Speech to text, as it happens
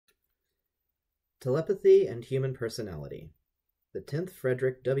Telepathy and Human Personality. The 10th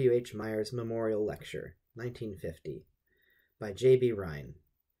Frederick W. H. Myers Memorial Lecture, 1950. By J.B. Rhine.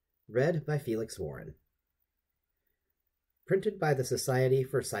 Read by Felix Warren. Printed by the Society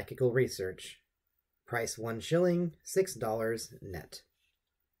for Psychical Research. Price 1 shilling, $6 net.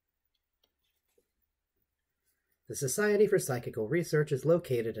 The Society for Psychical Research is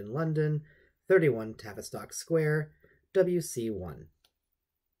located in London, 31 Tavistock Square, WC1.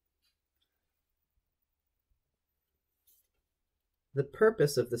 The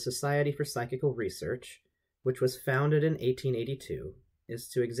purpose of the Society for Psychical Research, which was founded in 1882, is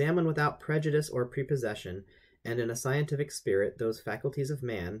to examine without prejudice or prepossession, and in a scientific spirit, those faculties of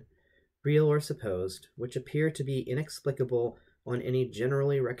man, real or supposed, which appear to be inexplicable on any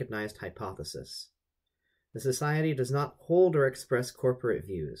generally recognized hypothesis. The Society does not hold or express corporate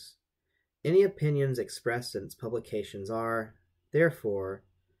views. Any opinions expressed in its publications are, therefore,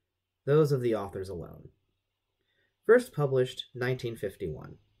 those of the authors alone. First published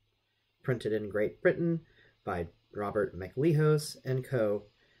 1951. Printed in Great Britain by Robert MacLehose & Co.,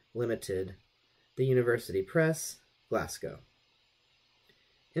 Limited, The University Press, Glasgow.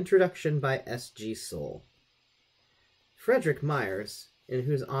 Introduction by S.G. Soule. Frederick Myers, in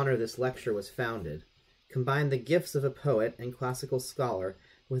whose honor this lecture was founded, combined the gifts of a poet and classical scholar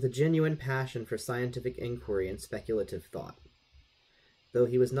with a genuine passion for scientific inquiry and speculative thought. Though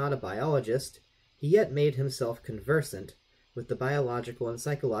he was not a biologist, he yet made himself conversant with the biological and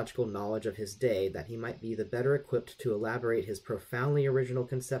psychological knowledge of his day that he might be the better equipped to elaborate his profoundly original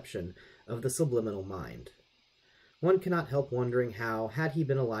conception of the subliminal mind. One cannot help wondering how, had he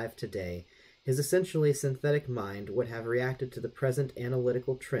been alive today, his essentially synthetic mind would have reacted to the present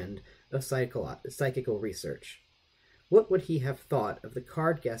analytical trend of psychical research. What would he have thought of the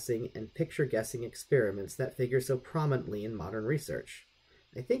card-guessing and picture-guessing experiments that figure so prominently in modern research?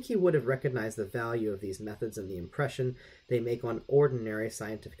 I think he would have recognized the value of these methods and the impression they make on ordinary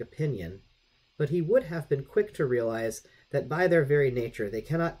scientific opinion, but he would have been quick to realize that by their very nature they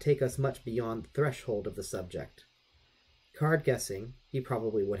cannot take us much beyond the threshold of the subject. Card-guessing, he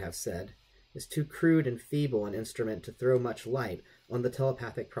probably would have said, is too crude and feeble an instrument to throw much light on the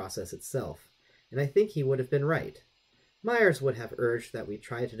telepathic process itself, and I think he would have been right. Myers would have urged that we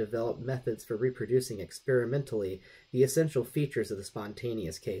try to develop methods for reproducing experimentally the essential features of the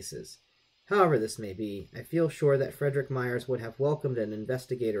spontaneous cases. However this may be, I feel sure that Frederick Myers would have welcomed an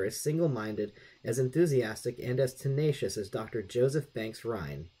investigator as single-minded, as enthusiastic, and as tenacious as Dr. Joseph Banks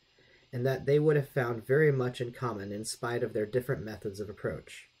Rhine, and that they would have found very much in common in spite of their different methods of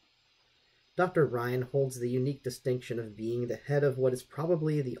approach. Dr. Rhine holds the unique distinction of being the head of what is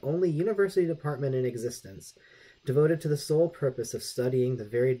probably the only university department in existence devoted to the sole purpose of studying the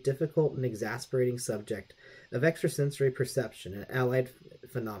very difficult and exasperating subject of extrasensory perception and allied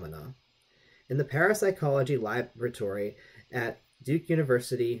phenomena. In the Parapsychology Laboratory at Duke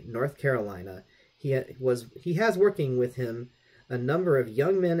University, North Carolina, he has working with him a number of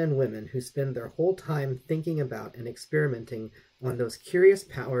young men and women who spend their whole time thinking about and experimenting on those curious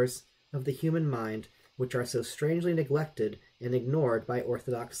powers of the human mind which are so strangely neglected and ignored by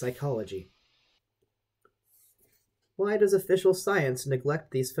orthodox psychology. Why does official science neglect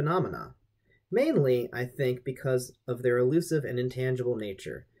these phenomena? Mainly, I think, because of their elusive and intangible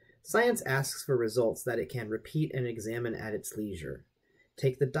nature. Science asks for results that it can repeat and examine at its leisure.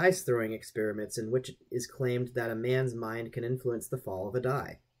 Take the dice-throwing experiments in which it is claimed that a man's mind can influence the fall of a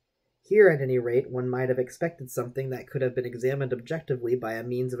die. Here, at any rate, one might have expected something that could have been examined objectively by a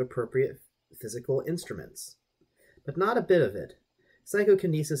means of appropriate physical instruments. But not a bit of it.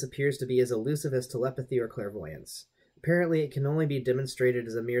 Psychokinesis appears to be as elusive as telepathy or clairvoyance. Apparently, it can only be demonstrated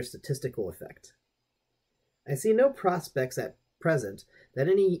as a mere statistical effect. I see no prospects at present that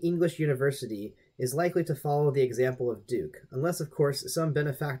any English university is likely to follow the example of Duke, unless, of course, some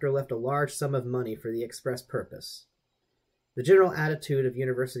benefactor left a large sum of money for the express purpose. The general attitude of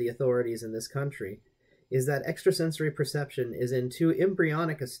university authorities in this country is that extrasensory perception is in too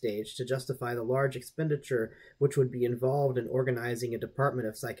embryonic a stage to justify the large expenditure which would be involved in organizing a department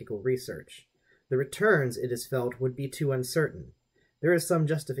of psychical research. The returns, it is felt, would be too uncertain. There is some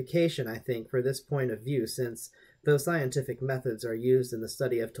justification, I think, for this point of view, since, though scientific methods are used in the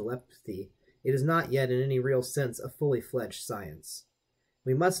study of telepathy, it is not yet in any real sense a fully fledged science.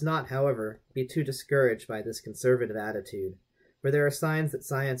 We must not, however, be too discouraged by this conservative attitude, for there are signs that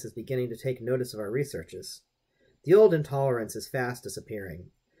science is beginning to take notice of our researches. The old intolerance is fast disappearing.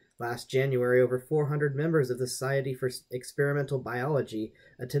 Last January, over 400 members of the Society for Experimental Biology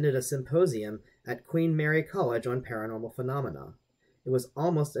attended a symposium at Queen Mary College on paranormal phenomena. It was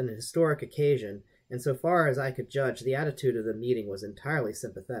almost an historic occasion, and so far as I could judge, the attitude of the meeting was entirely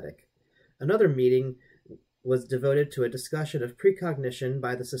sympathetic. Another meeting was devoted to a discussion of precognition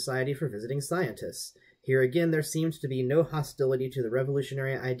by the Society for Visiting Scientists. Here again, there seemed to be no hostility to the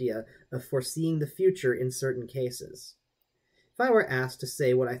revolutionary idea of foreseeing the future in certain cases. If I were asked to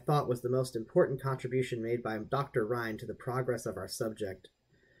say what I thought was the most important contribution made by Dr. Rhine to the progress of our subject,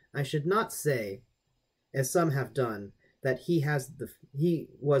 I should not say, as some have done, that he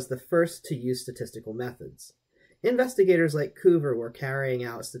was the first to use statistical methods. Investigators like Coover were carrying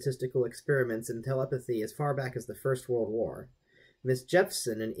out statistical experiments in telepathy as far back as the First World War. Miss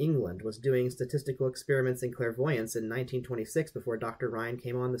Jeffson in England was doing statistical experiments in clairvoyance in 1926 before Dr. Rhine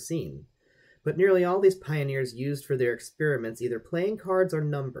came on the scene. But nearly all these pioneers used for their experiments either playing cards or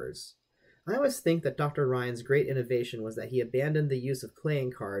numbers. I always think that Dr. Rhine's great innovation was that he abandoned the use of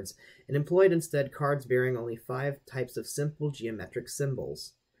playing cards and employed instead cards bearing only 5 types of simple geometric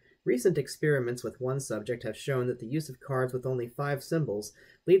symbols. Recent experiments with one subject have shown that the use of cards with only 5 symbols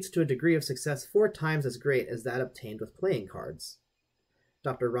leads to a degree of success 4 times as great as that obtained with playing cards.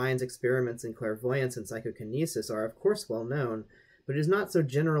 Dr. Rhine's experiments in clairvoyance and psychokinesis are of course well known, but it is not so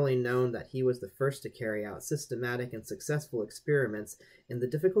generally known that he was the first to carry out systematic and successful experiments in the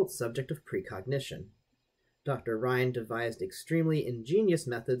difficult subject of precognition. Dr. Rhine devised extremely ingenious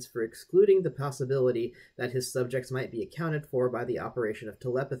methods for excluding the possibility that his subjects might be accounted for by the operation of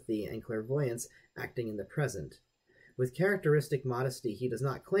telepathy and clairvoyance acting in the present. With characteristic modesty, he does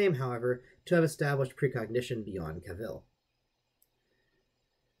not claim, however, to have established precognition beyond cavil.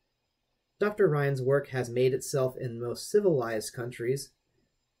 Dr. Rhine's work has made itself in most civilized countries,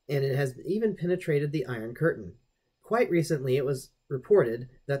 and it has even penetrated the Iron Curtain. Quite recently, it was reported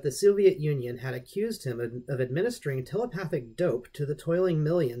that the Soviet Union had accused him of administering telepathic dope to the toiling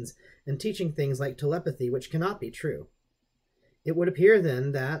millions and teaching things like telepathy, which cannot be true. It would appear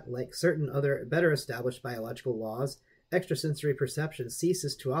then that, like certain other better established biological laws, extrasensory perception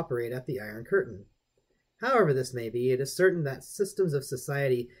ceases to operate at the Iron Curtain. However this may be, it is certain that systems of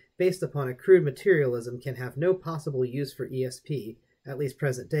society based upon a crude materialism can have no possible use for ESP, at least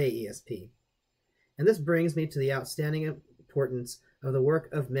present-day ESP. And this brings me to the outstanding importance of the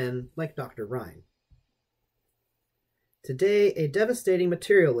work of men like Dr. Rhine. Today, a devastating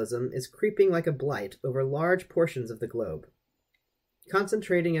materialism is creeping like a blight over large portions of the globe.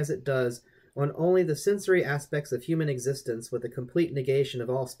 Concentrating as it does on only the sensory aspects of human existence with a complete negation of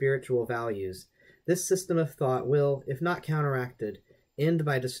all spiritual values, this system of thought will, if not counteracted, end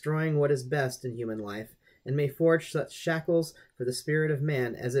by destroying what is best in human life, and may forge such shackles for the spirit of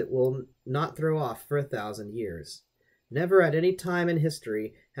man as it will not throw off for 1,000 years. Never at any time in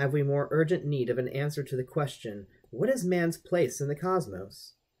history have we more urgent need of an answer to the question, what is man's place in the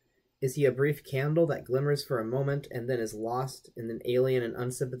cosmos? Is he a brief candle that glimmers for a moment and then is lost in an alien and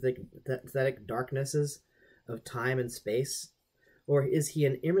unsympathetic darknesses of time and space? Or is he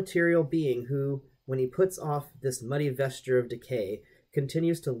an immaterial being who, when he puts off this muddy vesture of decay,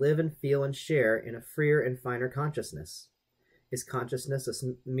 continues to live and feel and share in a freer and finer consciousness? Is consciousness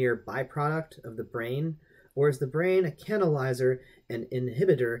a mere byproduct of the brain, or is the brain a canalizer and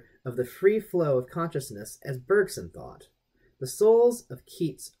inhibitor of the free flow of consciousness, as Bergson thought? The souls of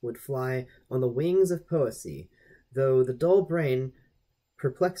Keats would fly on the wings of poesy, though the dull brain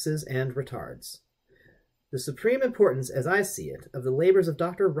perplexes and retards. The supreme importance, as I see it, of the labors of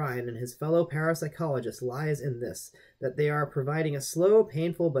Dr. Rhine and his fellow parapsychologists lies in this, that they are providing a slow,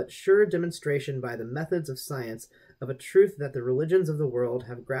 painful, but sure demonstration by the methods of science of a truth that the religions of the world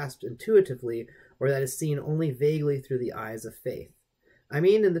have grasped intuitively, or that is seen only vaguely through the eyes of faith. I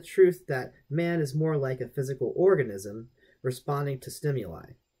mean in the truth that man is more like a physical organism responding to stimuli,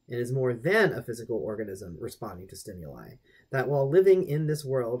 and is more than a physical organism responding to stimuli, that while living in this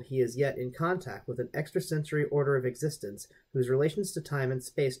world he is yet in contact with an extrasensory order of existence whose relations to time and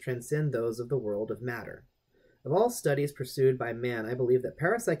space transcend those of the world of matter. Of all studies pursued by man, I believe that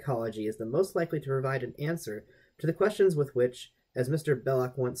parapsychology is the most likely to provide an answer to the questions with which, as Mr.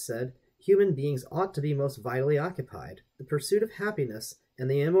 Belloc once said, human beings ought to be most vitally occupied, the pursuit of happiness and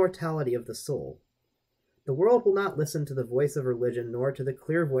the immortality of the soul. The world will not listen to the voice of religion, nor to the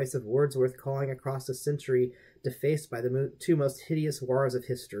clear voice of Wordsworth calling across a century defaced by the 2 most hideous wars of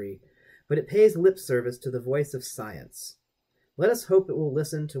history, but it pays lip service to the voice of science. Let us hope it will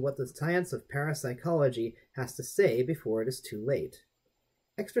listen to what the science of parapsychology has to say before it is too late.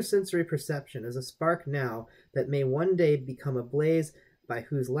 Extrasensory perception is a spark now that may one day become a blaze by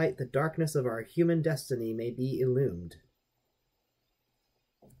whose light the darkness of our human destiny may be illumined.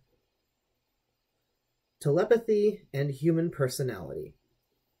 Telepathy and human personality.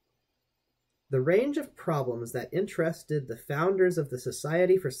 The range of problems that interested the founders of the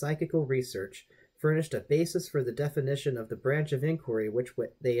Society for Psychical Research furnished a basis for the definition of the branch of inquiry which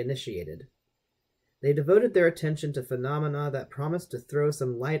they initiated. They devoted their attention to phenomena that promised to throw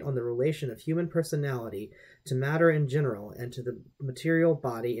some light on the relation of human personality to matter in general and to the material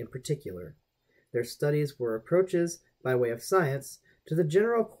body in particular. Their studies were approaches, by way of science, to the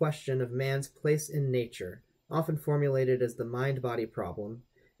general question of man's place in nature, often formulated as the mind-body problem,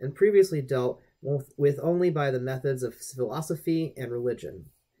 and previously dealt with only by the methods of philosophy and religion.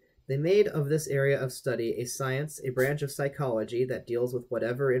 They made of this area of study a science, a branch of psychology that deals with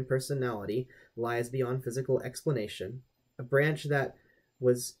whatever in personality lies beyond physical explanation, a branch that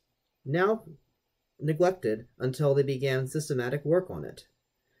was now neglected until they began systematic work on it.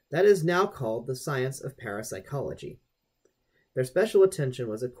 That is now called the science of parapsychology. Their special attention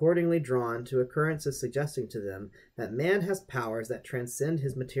was accordingly drawn to occurrences suggesting to them that man has powers that transcend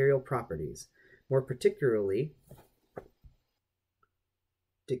his material properties, more particularly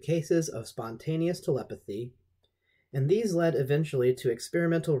to cases of spontaneous telepathy, and these led eventually to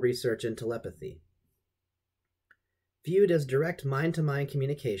experimental research in telepathy. Viewed as direct mind-to-mind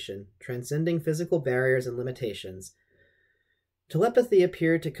communication, transcending physical barriers and limitations, telepathy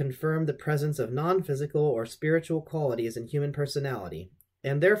appeared to confirm the presence of non-physical or spiritual qualities in human personality,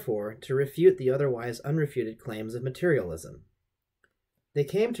 and therefore to refute the otherwise unrefuted claims of materialism. They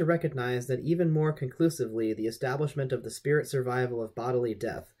came to recognize that even more conclusively the establishment of the spirit survival of bodily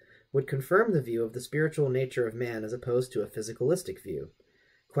death would confirm the view of the spiritual nature of man as opposed to a physicalistic view.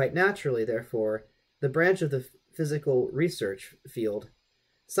 Quite naturally, therefore, the branch of the psychical research field,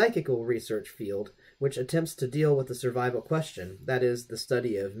 which attempts to deal with the survival question, that is, the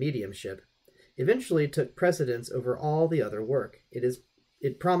study of mediumship, eventually took precedence over all the other work.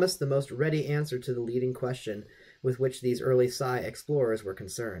 It promised the most ready answer to the leading question with which these early psi explorers were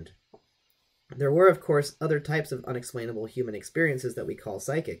concerned. There were, of course, other types of unexplainable human experiences that we call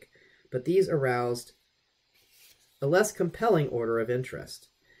psychic, but these aroused a less compelling order of interest.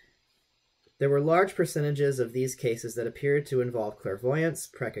 There were large percentages of these cases that appeared to involve clairvoyance,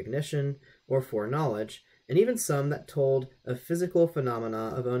 precognition, or foreknowledge, and even some that told of physical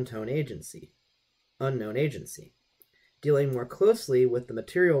phenomena of unknown agency. Dealing more closely with the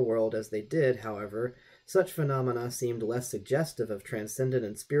material world as they did, however, such phenomena seemed less suggestive of transcendent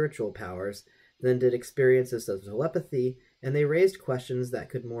and spiritual powers than did experiences of telepathy, and they raised questions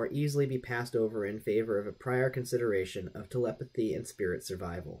that could more easily be passed over in favor of a prior consideration of telepathy and spirit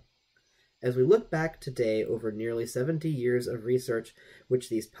survival. As we look back today over nearly 70 years of research which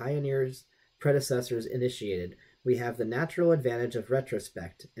these pioneers' predecessors initiated, we have the natural advantage of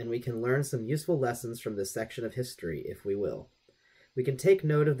retrospect, and we can learn some useful lessons from this section of history, if we will. We can take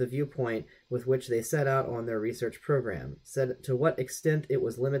note of the viewpoint with which they set out on their research program, to what extent it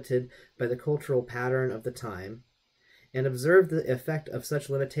was limited by the cultural pattern of the time, and observe the effect of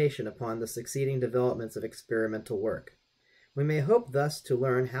such limitation upon the succeeding developments of experimental work. We may hope thus to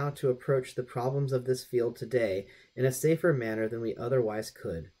learn how to approach the problems of this field today in a safer manner than we otherwise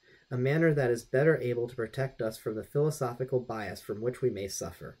could, a manner that is better able to protect us from the philosophical bias from which we may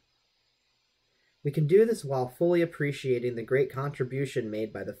suffer. We can do this while fully appreciating the great contribution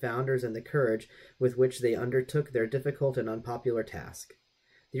made by the founders and the courage with which they undertook their difficult and unpopular task.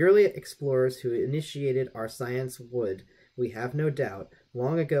 The early explorers who initiated our science would, we have no doubt,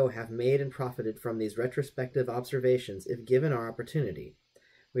 long ago have made and profited from these retrospective observations if given our opportunity.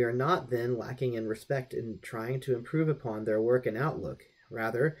 We are not, then, lacking in respect in trying to improve upon their work and outlook.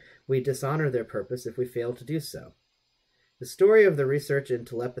 Rather, we dishonor their purpose if we fail to do so. The story of the research in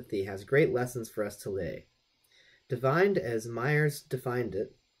telepathy has great lessons for us today. Defined as Myers defined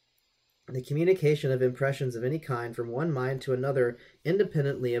it, the communication of impressions of any kind from one mind to another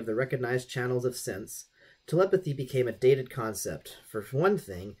independently of the recognized channels of sense, telepathy became a dated concept. For one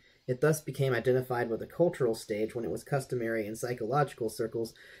thing, it thus became identified with a cultural stage when it was customary in psychological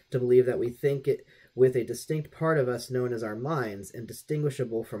circles to believe that we think it with a distinct part of us known as our minds and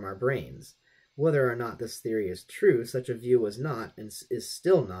distinguishable from our brains. Whether or not this theory is true, such a view was not, and is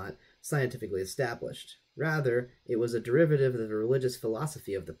still not, scientifically established. Rather, it was a derivative of the religious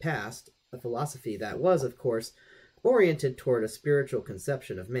philosophy of the past, a philosophy that was, of course, oriented toward a spiritual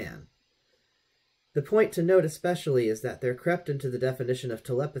conception of man. The point to note especially is that there crept into the definition of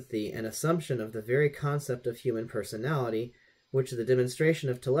telepathy an assumption of the very concept of human personality, which the demonstration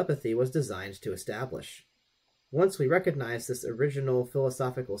of telepathy was designed to establish. Once we recognize this original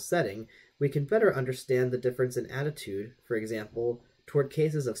philosophical setting, we can better understand the difference in attitude, for example, toward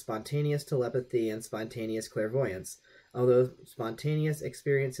cases of spontaneous telepathy and spontaneous clairvoyance, although spontaneous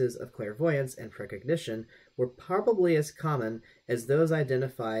experiences of clairvoyance and precognition were probably as common as those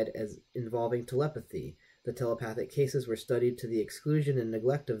identified as involving telepathy. The telepathic cases were studied to the exclusion and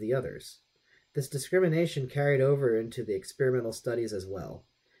neglect of the others. This discrimination carried over into the experimental studies as well.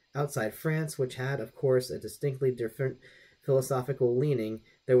 Outside France, which had, of course, a distinctly different philosophical leaning,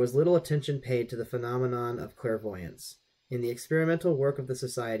 there was little attention paid to the phenomenon of clairvoyance. In the experimental work of the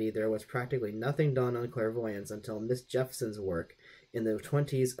Society, there was practically nothing done on clairvoyance until Miss Jeffson's work in the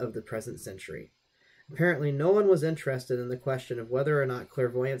 20s of the present century. Apparently no one was interested in the question of whether or not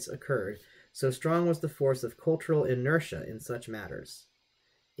clairvoyance occurred, so strong was the force of cultural inertia in such matters.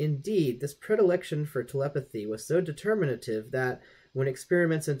 Indeed, this predilection for telepathy was so determinative that, when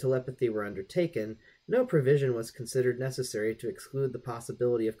experiments in telepathy were undertaken, no provision was considered necessary to exclude the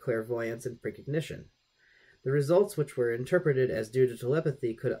possibility of clairvoyance and precognition. The results which were interpreted as due to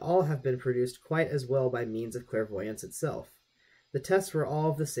telepathy could all have been produced quite as well by means of clairvoyance itself. The tests were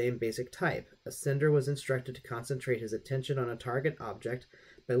all of the same basic type. A sender was instructed to concentrate his attention on a target object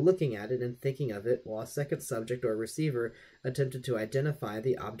by looking at it and thinking of it, while a second subject or receiver attempted to identify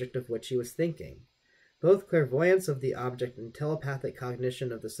the object of which he was thinking. Both clairvoyance of the object and telepathic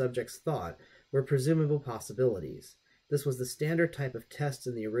cognition of the subject's thought were presumable possibilities. This was the standard type of test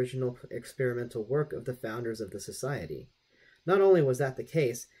in the original experimental work of the founders of the Society. Not only was that the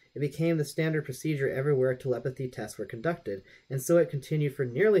case, it became the standard procedure everywhere telepathy tests were conducted, and so it continued for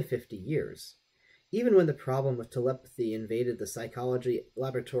nearly 50 years. Even when the problem of telepathy invaded the psychology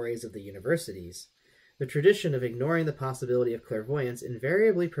laboratories of the universities, the tradition of ignoring the possibility of clairvoyance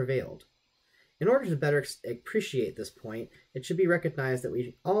invariably prevailed. In order to better appreciate this point, it should be recognized that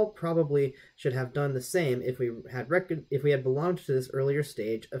we all probably should have done the same if we had belonged to this earlier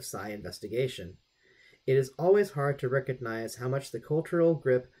stage of psi investigation. It is always hard to recognize how much the cultural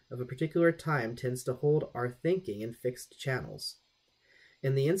grip of a particular time tends to hold our thinking in fixed channels.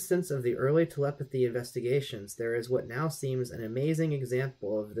 In the instance of the early telepathy investigations, there is what now seems an amazing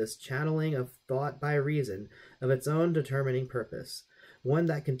example of this channeling of thought by reason of its own determining purpose, one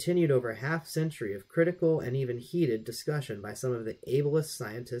that continued over a half-century of critical and even heated discussion by some of the ablest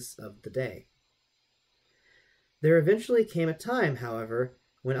scientists of the day. There eventually came a time, however,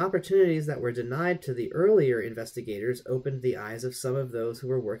 when opportunities that were denied to the earlier investigators opened the eyes of some of those who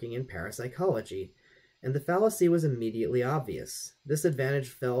were working in parapsychology, and the fallacy was immediately obvious. This advantage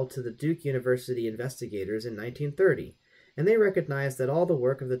fell to the Duke University investigators in 1930, and they recognized that all the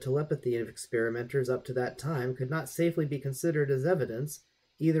work of the telepathy experimenters up to that time could not safely be considered as evidence,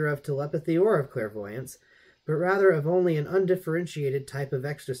 either of telepathy or of clairvoyance, but rather of only an undifferentiated type of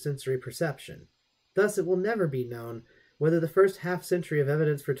extrasensory perception. Thus it will never be known whether the first half-century of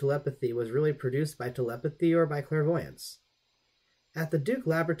evidence for telepathy was really produced by telepathy or by clairvoyance. At the Duke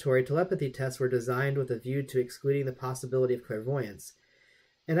Laboratory, telepathy tests were designed with a view to excluding the possibility of clairvoyance,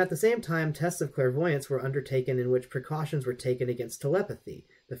 and at the same time tests of clairvoyance were undertaken in which precautions were taken against telepathy.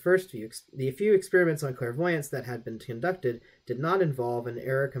 The few experiments on clairvoyance that had been conducted did not involve an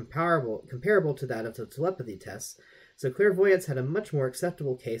error comparable to that of the telepathy tests, so clairvoyance had a much more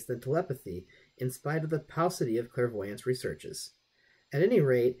acceptable case than telepathy, in spite of the paucity of clairvoyance researches. At any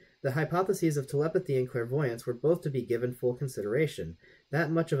rate, the hypotheses of telepathy and clairvoyance were both to be given full consideration. That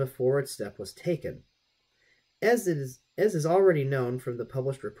much of a forward step was taken. As is already known from the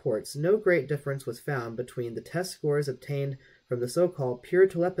published reports, no great difference was found between the test scores obtained from the so-called pure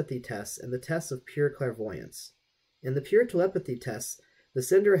telepathy tests and the tests of pure clairvoyance. In the pure telepathy tests, the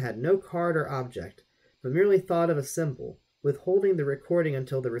sender had no card or object, but merely thought of a symbol, withholding the recording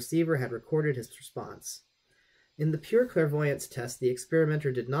until the receiver had recorded his response. In the pure clairvoyance test, the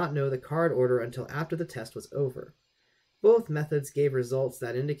experimenter did not know the card order until after the test was over. Both methods gave results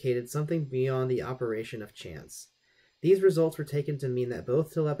that indicated something beyond the operation of chance. These results were taken to mean that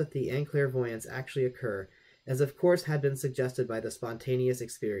both telepathy and clairvoyance actually occur, as of course had been suggested by the spontaneous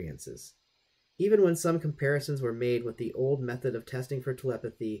experiences. Even when some comparisons were made with the old method of testing for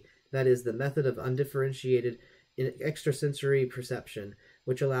telepathy, that is, the method of undifferentiated extrasensory perception,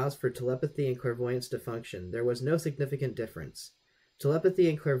 which allows for telepathy and clairvoyance to function, there was no significant difference. Telepathy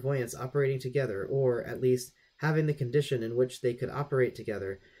and clairvoyance operating together, or, at least, having the condition in which they could operate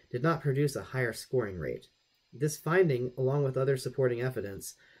together, did not produce a higher scoring rate. This finding, along with other supporting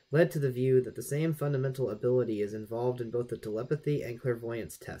evidence, led to the view that the same fundamental ability is involved in both the telepathy and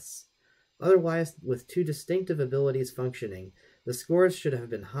clairvoyance tests. Otherwise, with two distinctive abilities functioning, the scores should have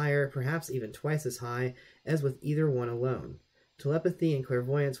been higher, perhaps even twice as high, as with either one alone. Telepathy and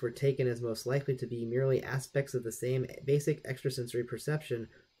clairvoyance were taken as most likely to be merely aspects of the same basic extrasensory perception,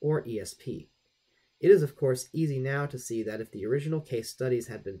 or ESP. It is, of course, easy now to see that if the original case studies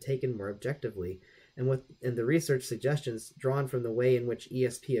had been taken more objectively, and the research suggestions drawn from the way in which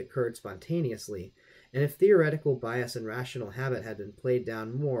ESP occurred spontaneously, and if theoretical bias and rational habit had been played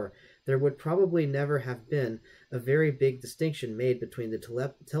down more, there would probably never have been a very big distinction made between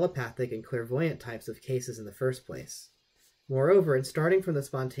the telepathic and clairvoyant types of cases in the first place. Moreover, in starting from the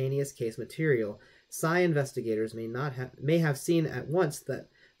spontaneous case material, psi investigators may have seen at once that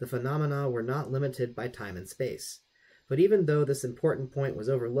the phenomena were not limited by time and space. But even though this important point was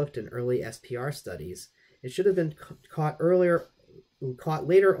overlooked in early SPR studies, it should have been caught later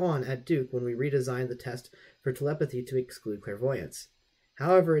on at Duke when we redesigned the test for telepathy to exclude clairvoyance.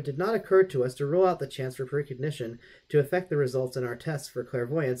 However, it did not occur to us to rule out the chance for precognition to affect the results in our tests for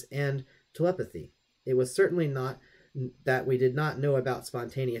clairvoyance and telepathy. It was certainly not that we did not know about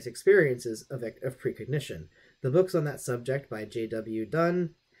spontaneous experiences of precognition. The books on that subject by J.W. Dunn,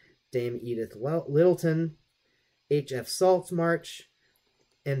 Dame Edith Littleton, H.F. Saltzmarch,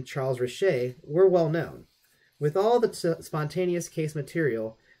 and Charles Richet were well known. With all the spontaneous case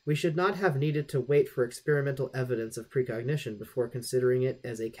material, we should not have needed to wait for experimental evidence of precognition before considering it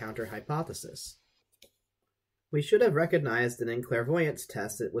as a counter-hypothesis. We should have recognized that in clairvoyance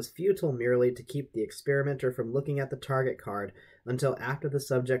tests it was futile merely to keep the experimenter from looking at the target card until after the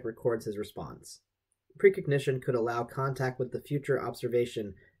subject records his response. Precognition could allow contact with the future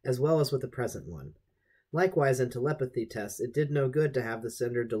observation as well as with the present one. Likewise, in telepathy tests, it did no good to have the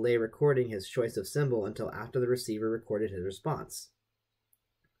sender delay recording his choice of symbol until after the receiver recorded his response.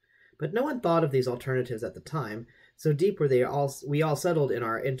 But no one thought of these alternatives at the time, so deep were we all settled in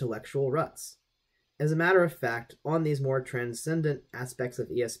our intellectual ruts. As a matter of fact, on these more transcendent aspects of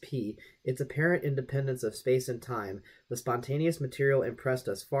ESP, its apparent independence of space and time, the spontaneous material impressed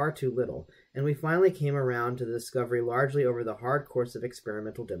us far too little, and we finally came around to the discovery largely over the hard course of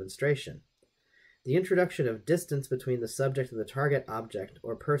experimental demonstration. The introduction of distance between the subject and the target object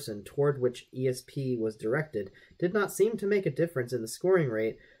or person toward which ESP was directed did not seem to make a difference in the scoring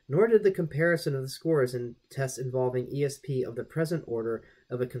rate, nor did the comparison of the scores in tests involving ESP of the present order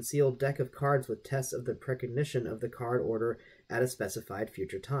of a concealed deck of cards with tests of the precognition of the card order at a specified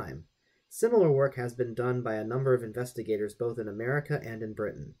future time. Similar work has been done by a number of investigators both in America and in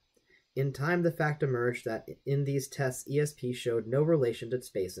Britain. In time, the fact emerged that in these tests ESP showed no relation to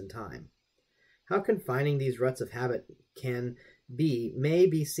space and time. How confining these ruts of habit may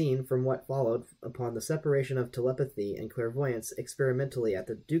be seen from what followed upon the separation of telepathy and clairvoyance experimentally at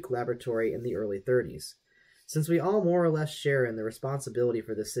the Duke Laboratory in the early 30s. Since we all more or less share in the responsibility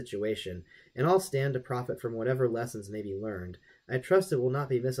for this situation, and all stand to profit from whatever lessons may be learned, I trust it will not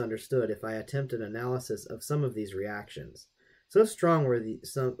be misunderstood if I attempt an analysis of some of these reactions. So strong were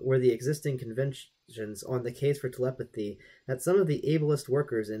the existing conventions on the case for telepathy that some of the ablest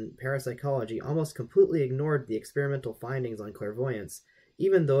workers in parapsychology almost completely ignored the experimental findings on clairvoyance,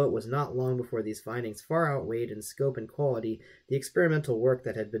 even though it was not long before these findings far outweighed in scope and quality the experimental work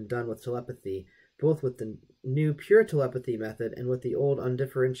that had been done with telepathy, both with the new pure telepathy method and with the old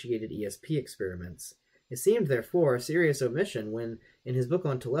undifferentiated ESP experiments. It seemed, therefore, a serious omission when, in his book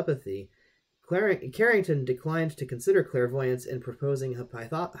on telepathy, Carrington declined to consider clairvoyance in proposing a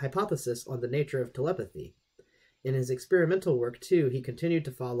hypothesis on the nature of telepathy. In his experimental work, too, he continued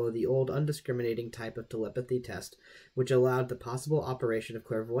to follow the old undiscriminating type of telepathy test, which allowed the possible operation of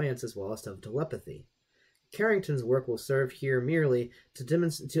clairvoyance as well as of telepathy. Carrington's work will serve here merely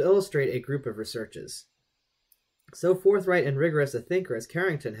to illustrate a group of researches. So forthright and rigorous a thinker as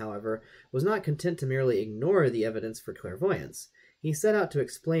Carrington, however, was not content to merely ignore the evidence for clairvoyance. He set out to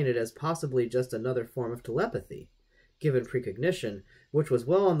explain it as possibly just another form of telepathy. Given precognition, which was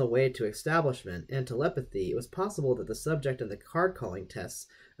well on the way to establishment, and telepathy, it was possible that the subject in the card-calling tests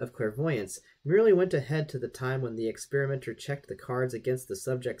of clairvoyance merely went ahead to the time when the experimenter checked the cards against the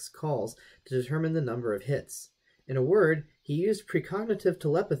subject's calls to determine the number of hits. In a word, he used precognitive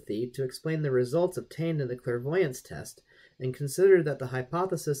telepathy to explain the results obtained in the clairvoyance test, and considered that the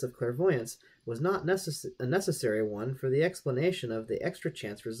hypothesis of clairvoyance was not a necessary one for the explanation of the extra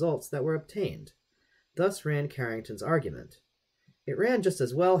chance results that were obtained. Thus ran Carrington's argument. It ran just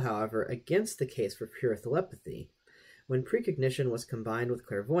as well, however, against the case for pure telepathy, when precognition was combined with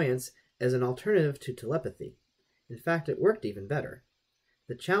clairvoyance as an alternative to telepathy. In fact, it worked even better.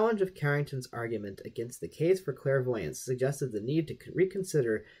 The challenge of Carrington's argument against the case for clairvoyance suggested the need to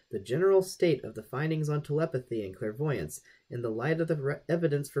reconsider the general state of the findings on telepathy and clairvoyance in the light of the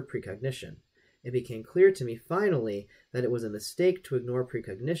evidence for precognition. It became clear to me finally that it was a mistake to ignore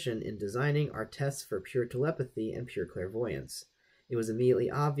precognition in designing our tests for pure telepathy and pure clairvoyance. It was immediately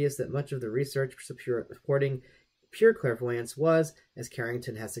obvious that much of the research supporting pure clairvoyance was, as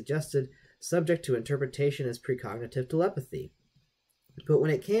Carrington has suggested, subject to interpretation as precognitive telepathy. But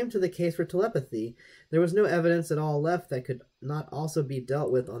when it came to the case for telepathy, there was no evidence at all left that could not also be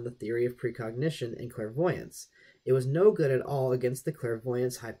dealt with on the theory of precognition and clairvoyance. It was no good at all against the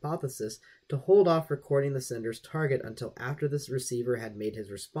clairvoyance hypothesis to hold off recording the sender's target until after the receiver had made his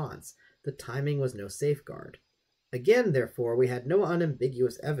response. The timing was no safeguard. Again, therefore, we had no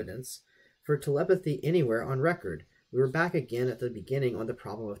unambiguous evidence for telepathy anywhere on record. We were back again at the beginning on the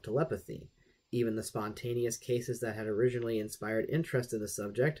problem of telepathy. Even the spontaneous cases that had originally inspired interest in the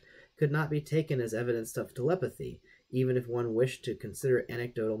subject could not be taken as evidence of telepathy, even if one wished to consider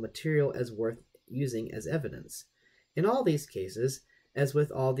anecdotal material as worth using as evidence. In all these cases, as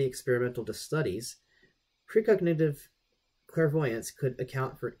with all the experimental studies, precognitive clairvoyance could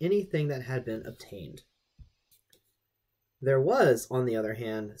account for anything that had been obtained. There was, on the other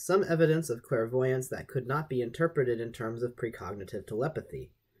hand, some evidence of clairvoyance that could not be interpreted in terms of precognitive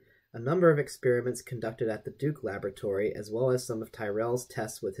telepathy. A number of experiments conducted at the Duke Laboratory, as well as some of Tyrrell's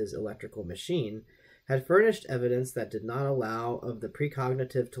tests with his electrical machine, had furnished evidence that did not allow of the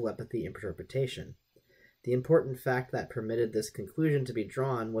precognitive telepathy interpretation. The important fact that permitted this conclusion to be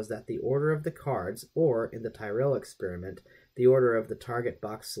drawn was that the order of the cards, or, in the Tyrrell experiment, the order of the target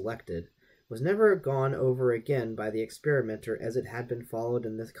box selected, was never gone over again by the experimenter as it had been followed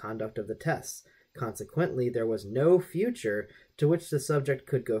in the conduct of the tests. Consequently, there was no future to which the subject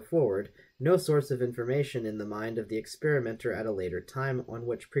could go forward, no source of information in the mind of the experimenter at a later time on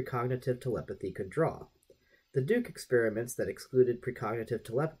which precognitive telepathy could draw. The Duke experiments that excluded precognitive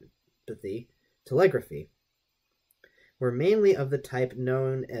telegraphy were mainly of the type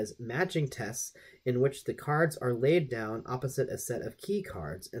known as matching tests, in which the cards are laid down opposite a set of key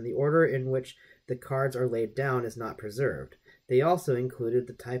cards, and the order in which the cards are laid down is not preserved. They also included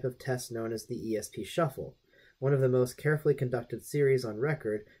the type of test known as the ESP shuffle. One of the most carefully conducted series on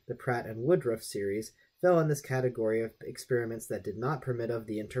record, the Pratt and Woodruff series, fell in this category of experiments that did not permit of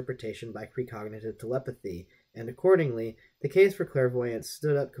the interpretation by precognitive telepathy, and accordingly, the case for clairvoyance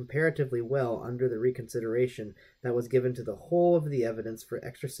stood up comparatively well under the reconsideration that was given to the whole of the evidence for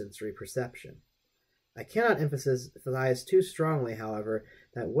extrasensory perception. I cannot emphasize too strongly, however,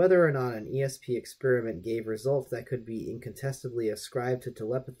 that whether or not an ESP experiment gave results that could be incontestably ascribed to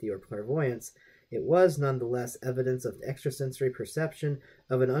telepathy or clairvoyance, it was nonetheless evidence of extrasensory perception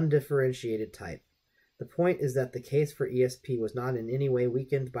of an undifferentiated type. The point is that the case for ESP was not in any way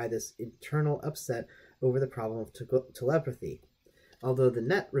weakened by this internal upset over the problem of telepathy, although the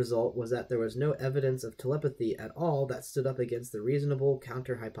net result was that there was no evidence of telepathy at all that stood up against the reasonable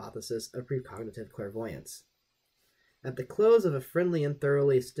counter-hypothesis of precognitive clairvoyance. At the close of a friendly and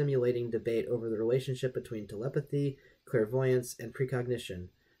thoroughly stimulating debate over the relationship between telepathy, clairvoyance, and precognition,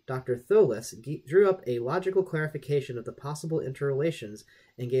 Dr. Tholis drew up a logical clarification of the possible interrelations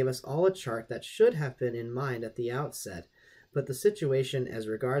and gave us all a chart that should have been in mind at the outset, but the situation as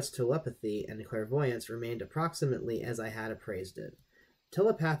regards telepathy and clairvoyance remained approximately as I had appraised it.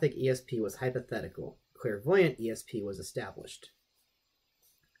 Telepathic ESP was hypothetical. Clairvoyant ESP was established.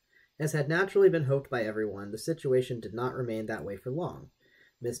 As had naturally been hoped by everyone, the situation did not remain that way for long.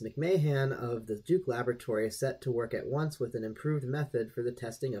 Miss McMahon of the Duke Laboratory set to work at once with an improved method for the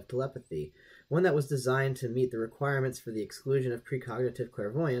testing of telepathy, one that was designed to meet the requirements for the exclusion of precognitive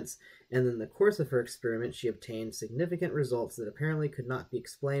clairvoyance, and in the course of her experiment she obtained significant results that apparently could not be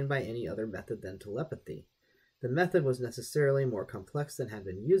explained by any other method than telepathy. The method was necessarily more complex than had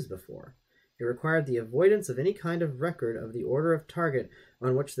been used before. It required the avoidance of any kind of record of the order of target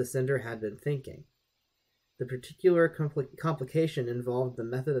on which the sender had been thinking. The particular complication involved the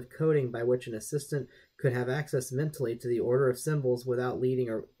method of coding by which an assistant could have access mentally to the order of symbols without leaving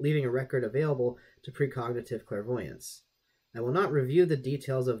a record available to precognitive clairvoyance. I will not review the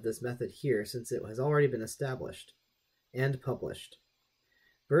details of this method here, since it has already been established and published.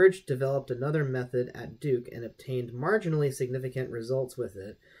 Burge developed another method at Duke and obtained marginally significant results with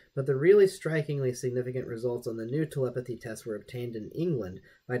it, but the really strikingly significant results on the new telepathy test were obtained in England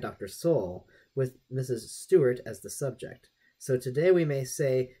by Dr. Soule, with Mrs. Stewart as the subject. So today we may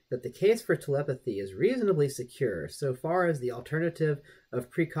say that the case for telepathy is reasonably secure so far as the alternative of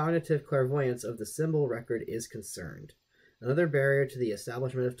precognitive clairvoyance of the symbol record is concerned. Another barrier to the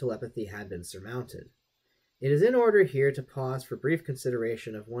establishment of telepathy had been surmounted. It is in order here to pause for brief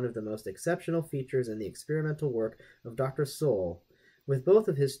consideration of one of the most exceptional features in the experimental work of Dr. Soule, with both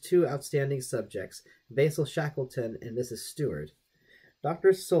of his two outstanding subjects, Basil Shackleton and Mrs. Stewart.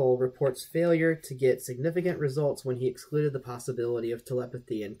 Dr. Soule reports failure to get significant results when he excluded the possibility of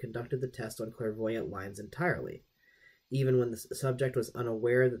telepathy and conducted the test on clairvoyant lines entirely. Even when the subject was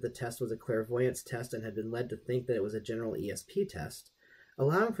unaware that the test was a clairvoyance test and had been led to think that it was a general ESP test,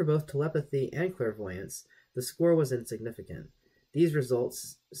 allowing for both telepathy and clairvoyance, the score was insignificant. These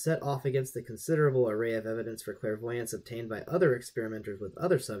results, set off against the considerable array of evidence for clairvoyance obtained by other experimenters with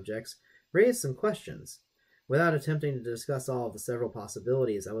other subjects, raised some questions. Without attempting to discuss all of the several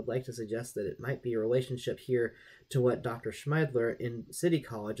possibilities, I would like to suggest that it might be a relationship here to what Dr. Schmeidler in City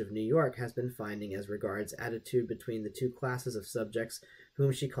College of New York has been finding as regards attitude between the two classes of subjects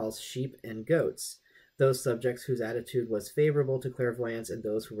whom she calls sheep and goats, those subjects whose attitude was favorable to clairvoyance and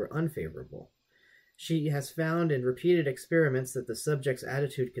those who were unfavorable. She has found in repeated experiments that the subject's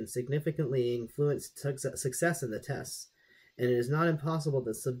attitude can significantly influence success in the tests, and it is not impossible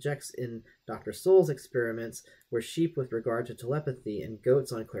that subjects in Dr. Soul's experiments were sheep with regard to telepathy and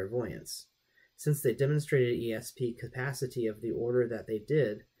goats on clairvoyance. Since they demonstrated ESP capacity of the order that they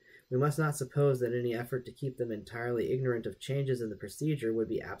did, we must not suppose that any effort to keep them entirely ignorant of changes in the procedure would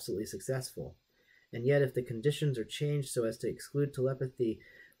be absolutely successful. And yet, if the conditions are changed so as to exclude telepathy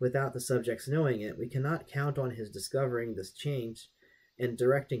without the subject's knowing it, we cannot count on his discovering this change and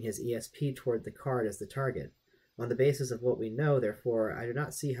directing his ESP toward the card as the target. On the basis of what we know, therefore, I do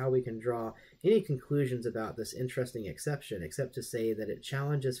not see how we can draw any conclusions about this interesting exception, except to say that it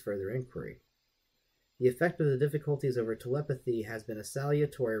challenges further inquiry. The effect of the difficulties over telepathy has been a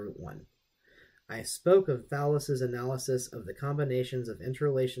salutary one. I spoke of Thales' analysis of the combinations of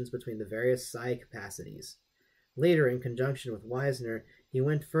interrelations between the various psi capacities. Later, in conjunction with Wisner, he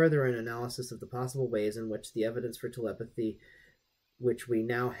went further in analysis of the possible ways in which the evidence for telepathy which we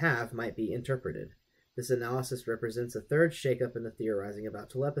now have might be interpreted. This analysis represents a third shakeup in the theorizing about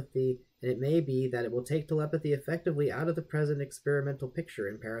telepathy, and it may be that it will take telepathy effectively out of the present experimental picture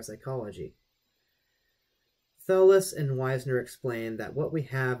in parapsychology. Thales and Wisner explain that what we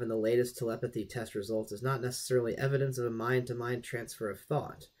have in the latest telepathy test results is not necessarily evidence of a mind-to-mind transfer of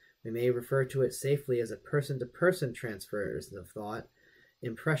thought. We may refer to it safely as a person-to-person transfers of thought,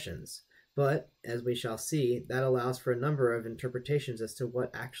 impressions, but, as we shall see, that allows for a number of interpretations as to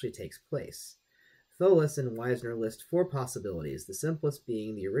what actually takes place. Thales and Wisner list 4 possibilities, the simplest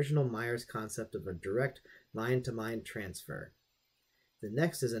being the original Myers concept of a direct mind-to-mind transfer. The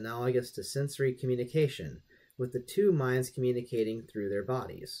next is analogous to sensory communication, with the two minds communicating through their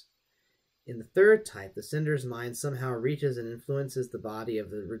bodies. In the third type, the sender's mind somehow reaches and influences the body of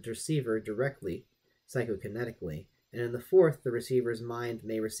the receiver directly, psychokinetically, and in the fourth, the receiver's mind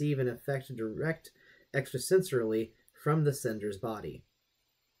may receive an effect direct extrasensorily from the sender's body.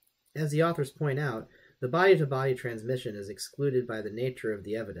 As the authors point out, the body-to-body transmission is excluded by the nature of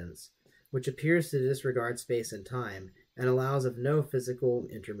the evidence, which appears to disregard space and time, and allows of no physical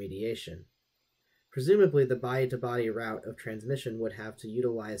intermediation. Presumably, the body-to-body route of transmission would have to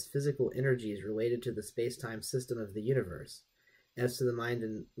utilize physical energies related to the space-time system of the universe. As to the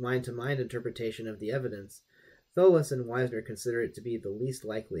mind-to-mind interpretation of the evidence, Thales and Wisner consider it to be the least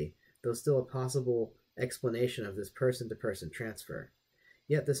likely, though still a possible explanation of this person-to-person transfer.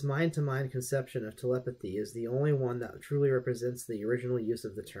 Yet this mind-to-mind conception of telepathy is the only one that truly represents the original use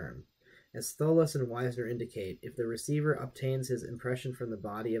of the term. As Thales and Wisner indicate, if the receiver obtains his impression from the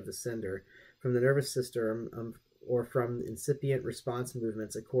body of the sender, from the nervous system, or from incipient response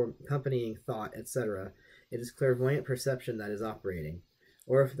movements accompanying thought, etc., it is clairvoyant perception that is operating.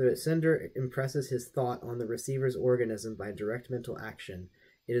 Or if the sender impresses his thought on the receiver's organism by direct mental action,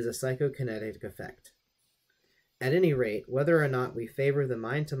 it is a psychokinetic effect. At any rate, whether or not we favor the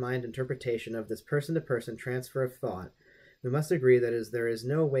mind-to-mind interpretation of this person-to-person transfer of thought, we must agree that there is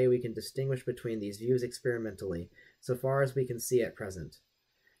no way we can distinguish between these views experimentally, so far as we can see at present.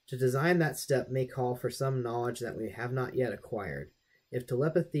 To design that step may call for some knowledge that we have not yet acquired. If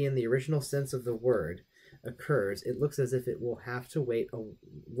telepathy in the original sense of the word occurs, it looks as if it will have to wait a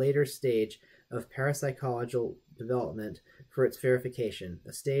later stage of parapsychological development for its verification,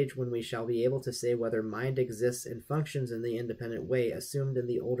 a stage when we shall be able to say whether mind exists and functions in the independent way assumed in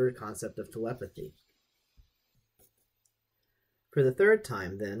the older concept of telepathy. For the third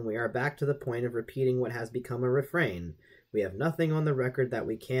time, then, we are back to the point of repeating what has become a refrain. We have nothing on the record that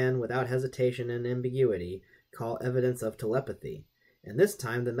we can, without hesitation and ambiguity, call evidence of telepathy. And this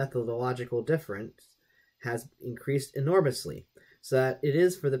time the methodological difference has increased enormously, so that it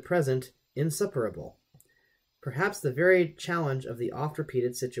is for the present insuperable. Perhaps the very challenge of the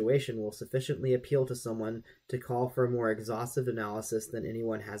oft-repeated situation will sufficiently appeal to someone to call for a more exhaustive analysis than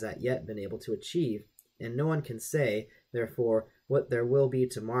anyone has as yet been able to achieve, and no one can say, therefore, what there will be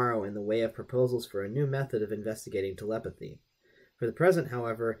tomorrow in the way of proposals for a new method of investigating telepathy. For the present,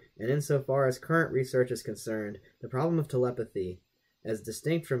 however, and insofar as current research is concerned, the problem of telepathy, as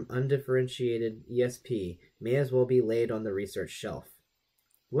distinct from undifferentiated ESP, may as well be laid on the research shelf.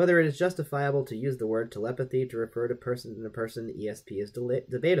 Whether it is justifiable to use the word telepathy to refer to person-to-person ESP is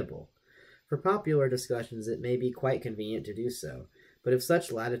debatable. For popular discussions it may be quite convenient to do so, but if such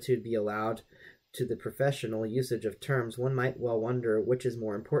latitude be allowed, to the professional usage of terms, one might well wonder which is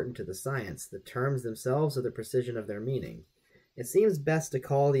more important to the science, the terms themselves or the precision of their meaning. It seems best to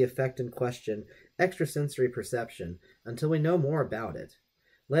call the effect in question extrasensory perception until we know more about it.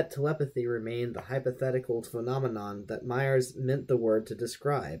 Let telepathy remain the hypothetical phenomenon that Myers meant the word to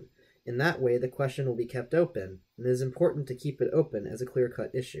describe. In that way, the question will be kept open, and it is important to keep it open as a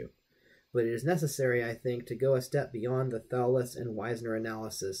clear-cut issue. But it is necessary, I think, to go a step beyond the Thales and Wisner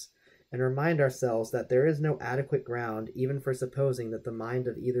analysis and remind ourselves that there is no adequate ground even for supposing that the mind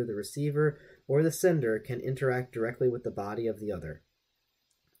of either the receiver or the sender can interact directly with the body of the other.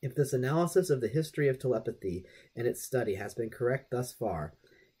 If this analysis of the history of telepathy and its study has been correct thus far,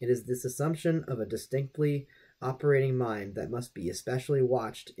 it is this assumption of a distinctly operating mind that must be especially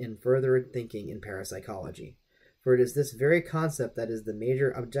watched in further thinking in parapsychology. For it is this very concept that is the major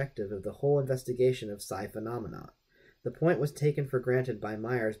objective of the whole investigation of psi phenomena. The point was taken for granted by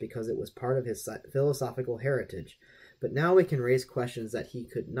Myers because it was part of his philosophical heritage, but now we can raise questions that he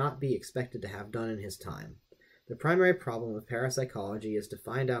could not be expected to have done in his time. The primary problem of parapsychology is to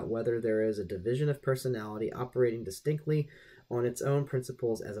find out whether there is a division of personality operating distinctly on its own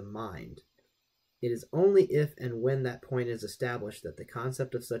principles as a mind. It is only if and when that point is established that the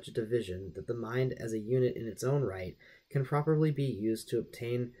concept of such a division, that the mind as a unit in its own right, can properly be used to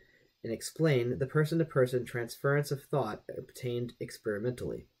obtain and explain the person-to-person transference of thought obtained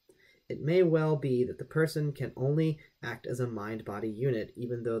experimentally. It may well be that the person can only act as a mind-body unit,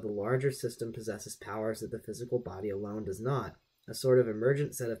 even though the larger system possesses powers that the physical body alone does not, a sort of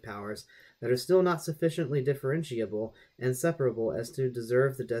emergent set of powers that are still not sufficiently differentiable and separable as to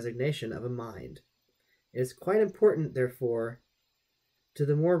deserve the designation of a mind. It is quite important, therefore, to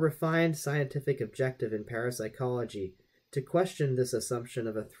the more refined scientific objective in parapsychology to question this assumption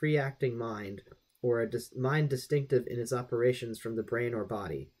of a three-acting mind, or a mind distinctive in its operations from the brain or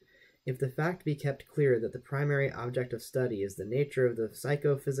body. If the fact be kept clear that the primary object of study is the nature of the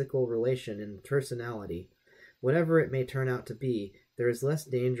psychophysical relation in personality, whatever it may turn out to be, there is less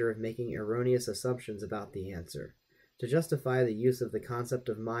danger of making erroneous assumptions about the answer. To justify the use of the concept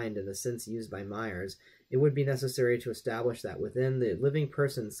of mind in the sense used by Myers, it would be necessary to establish that within the living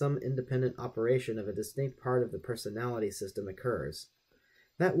person some independent operation of a distinct part of the personality system occurs.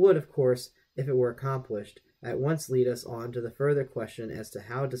 That would, of course, if it were accomplished, at once lead us on to the further question as to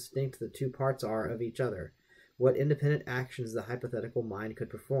how distinct the two parts are of each other, what independent actions the hypothetical mind could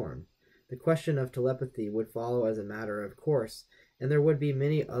perform. The question of telepathy would follow as a matter of course, and there would be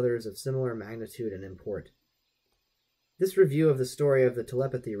many others of similar magnitude and import. This review of the story of the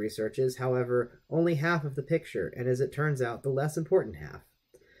telepathy research is, however, only half of the picture, and as it turns out, the less important half.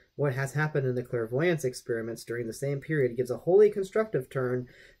 What has happened in the clairvoyance experiments during the same period gives a wholly constructive turn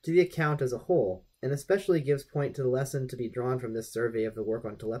to the account as a whole, and especially gives point to the lesson to be drawn from this survey of the work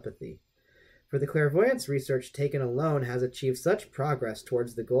on telepathy. For the clairvoyance research taken alone has achieved such progress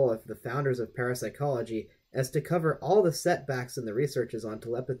towards the goal of the founders of parapsychology as to cover all the setbacks in the researches on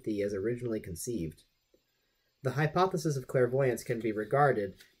telepathy as originally conceived. The hypothesis of clairvoyance can be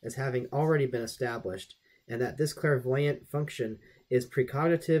regarded as having already been established, and that this clairvoyant function is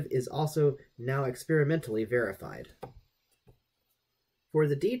precognitive is also now experimentally verified. For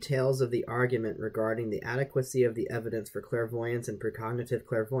the details of the argument regarding the adequacy of the evidence for clairvoyance and precognitive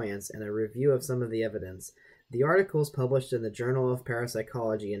clairvoyance and a review of some of the evidence, the articles published in the Journal of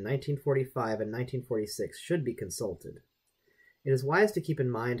Parapsychology in 1945 and 1946 should be consulted. It is wise to keep in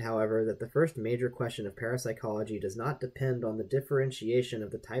mind, however, that the first major question of parapsychology does not depend on the differentiation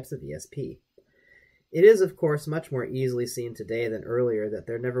of the types of ESP. It is, of course, much more easily seen today than earlier that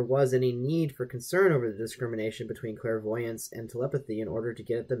there never was any need for concern over the discrimination between clairvoyance and telepathy in order to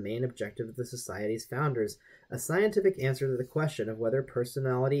get at the main objective of the Society's founders, a scientific answer to the question of whether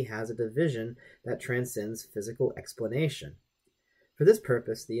personality has a division that transcends physical explanation. For this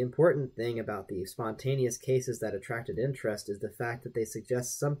purpose, the important thing about the spontaneous cases that attracted interest is the fact that they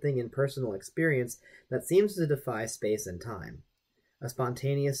suggest something in personal experience that seems to defy space and time. A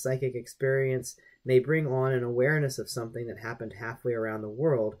spontaneous psychic experience may bring on an awareness of something that happened halfway around the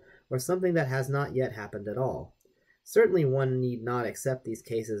world, or something that has not yet happened at all. Certainly one need not accept these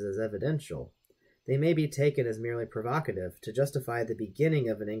cases as evidential. They may be taken as merely provocative, to justify the beginning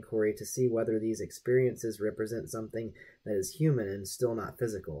of an inquiry to see whether these experiences represent something that is human and still not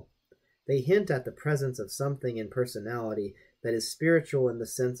physical. They hint at the presence of something in personality that is spiritual in the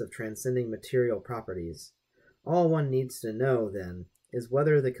sense of transcending material properties. All one needs to know, then, is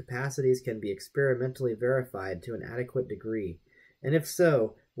whether the capacities can be experimentally verified to an adequate degree, and if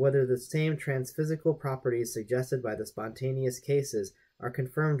so, whether the same transphysical properties suggested by the spontaneous cases are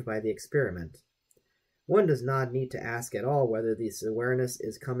confirmed by the experiment. One does not need to ask at all whether this awareness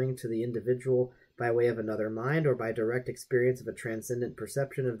is coming to the individual by way of another mind, or by direct experience of a transcendent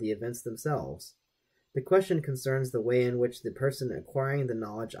perception of the events themselves. The question concerns the way in which the person acquiring the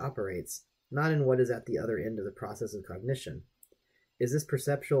knowledge operates, not in what is at the other end of the process of cognition. Is this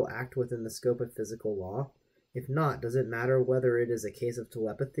perceptual act within the scope of physical law? If not, does it matter whether it is a case of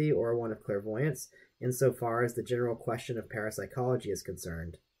telepathy or one of clairvoyance, insofar as the general question of parapsychology is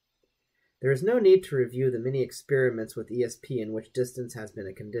concerned? There is no need to review the many experiments with ESP in which distance has been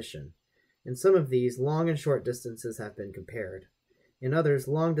a condition. In some of these, long and short distances have been compared. In others,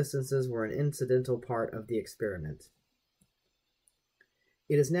 long distances were an incidental part of the experiment.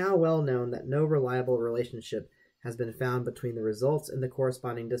 It is now well known that no reliable relationship has been found between the results and the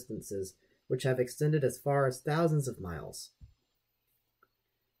corresponding distances, which have extended as far as thousands of miles.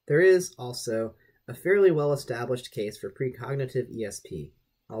 There is, also, a fairly well-established case for precognitive ESP,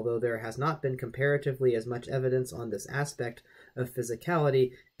 although there has not been comparatively as much evidence on this aspect of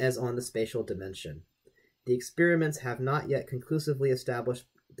physicality as on the spatial dimension. The experiments have not yet conclusively established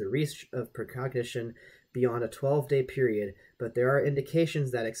the reach of precognition beyond a 12-day period, but there are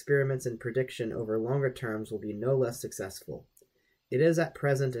indications that experiments in prediction over longer terms will be no less successful. It is at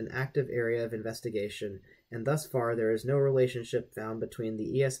present an active area of investigation, and thus far there is no relationship found between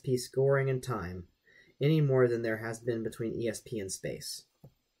the ESP scoring and time, any more than there has been between ESP and space.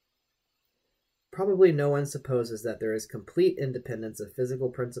 Probably no one supposes that there is complete independence of physical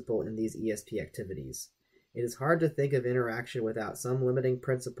principle in these ESP activities. It is hard to think of interaction without some limiting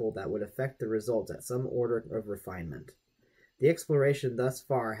principle that would affect the results at some order of refinement. The exploration thus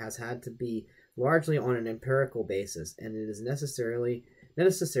far has had to be largely on an empirical basis, and it is necessary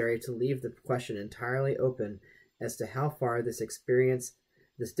to leave the question entirely open as to how far this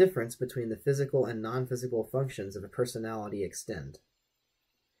difference between the physical and non-physical functions of a personality extend.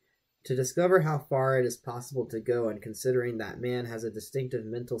 To discover how far it is possible to go in considering that man has a distinctive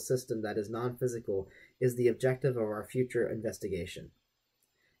mental system that is non-physical is the objective of our future investigation.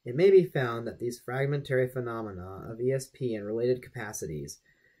 It may be found that these fragmentary phenomena of ESP and related capacities,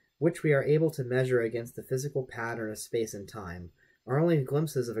 which we are able to measure against the physical pattern of space and time, are only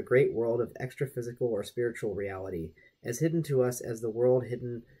glimpses of a great world of extra-physical or spiritual reality, as hidden to us as the world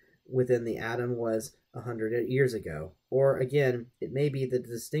hidden within the atom was 100 years ago. Or, again, it may be that the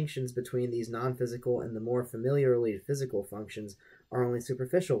distinctions between these non-physical and the more familiarly physical functions are only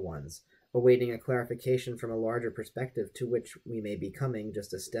superficial ones, awaiting a clarification from a larger perspective to which we may be coming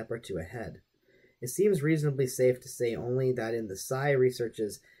just a step or two ahead. It seems reasonably safe to say only that in the psi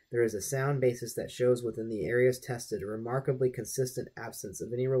researches there is a sound basis that shows within the areas tested a remarkably consistent absence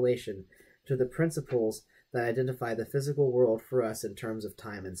of any relation to the principles that identify the physical world for us in terms of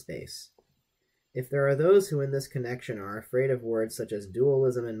time and space. If there are those who in this connection are afraid of words such as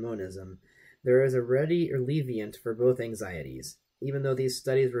dualism and monism, there is a ready alleviant for both anxieties, even though these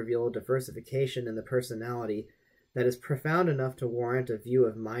studies reveal a diversification in the personality that is profound enough to warrant a view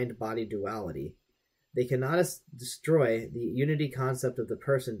of mind-body duality. They cannot destroy the unity concept of the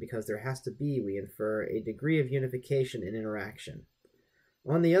person because there has to be, we infer, a degree of unification in interaction.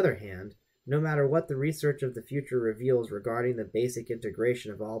 On the other hand, no matter what the research of the future reveals regarding the basic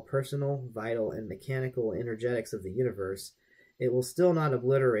integration of all personal, vital, and mechanical energetics of the universe, it will still not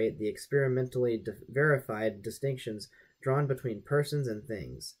obliterate the experimentally verified distinctions drawn between persons and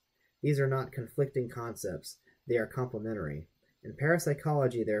things. These are not conflicting concepts, they are complementary, and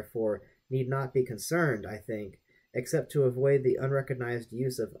parapsychology, therefore, need not be concerned, I think, except to avoid the unrecognized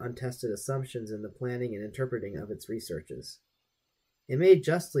use of untested assumptions in the planning and interpreting of its researches. It may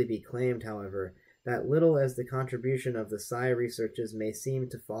justly be claimed, however, that little as the contribution of the psi researches may seem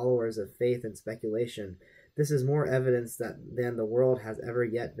to followers of faith and speculation, this is more evidence than the world has ever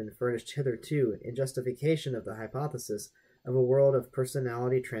yet been furnished hitherto in justification of the hypothesis of a world of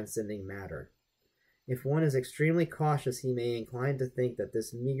personality transcending matter. If one is extremely cautious, he may incline to think that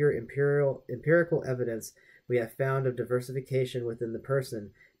this meager empirical evidence we have found of diversification within the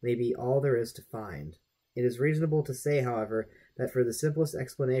person may be all there is to find. It is reasonable to say, however, that for the simplest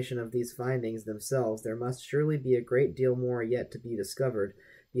explanation of these findings themselves there must surely be a great deal more yet to be discovered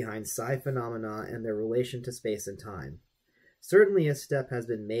behind psi phenomena and their relation to space and time. Certainly a step has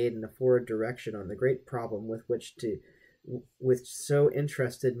been made in a forward direction on the great problem with which so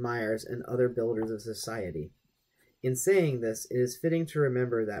interested Myers and other builders of society. In saying this, it is fitting to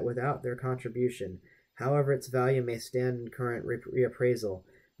remember that without their contribution, however its value may stand in current reappraisal,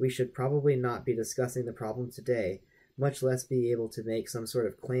 we should probably not be discussing the problem today, much less be able to make some sort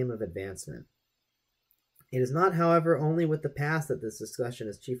of claim of advancement. It is not, however, only with the past that this discussion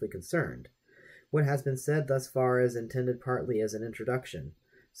is chiefly concerned. What has been said thus far is intended partly as an introduction,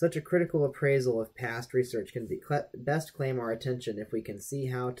 Such a critical appraisal of past research can best claim our attention if we can see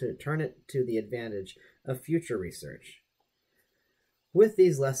how to turn it to the advantage of future research. With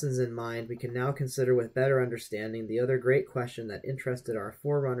these lessons in mind, we can now consider with better understanding the other great question that interested our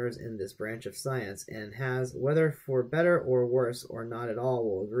forerunners in this branch of science and has, whether for better or worse or not at all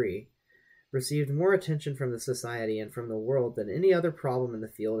will agree, received more attention from the society and from the world than any other problem in the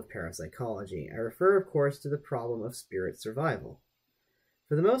field of parapsychology. I refer, of course, to the problem of spirit survival.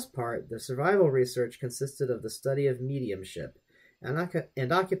 For the most part, the survival research consisted of the study of mediumship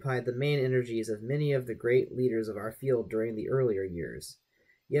and occupied the main energies of many of the great leaders of our field during the earlier years.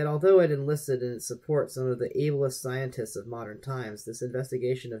 Yet, although it enlisted in its support some of the ablest scientists of modern times, this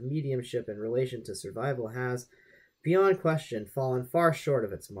investigation of mediumship in relation to survival has, beyond question, fallen far short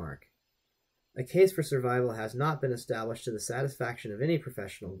of its mark. A case for survival has not been established to the satisfaction of any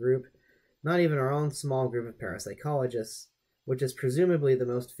professional group, not even our own small group of parapsychologists, which is presumably the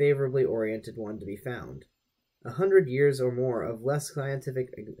most favorably oriented one to be found. 100 years or more of less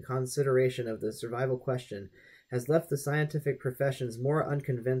scientific consideration of the survival question has left the scientific professions more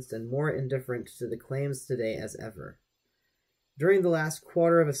unconvinced and more indifferent to the claims today as ever. During the last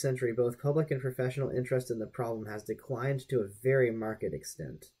quarter of a century, both public and professional interest in the problem has declined to a very marked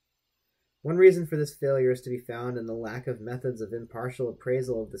extent. One reason for this failure is to be found in the lack of methods of impartial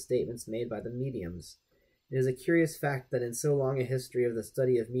appraisal of the statements made by the mediums. It is a curious fact that in so long a history of the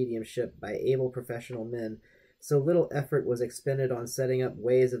study of mediumship by able professional men, so little effort was expended on setting up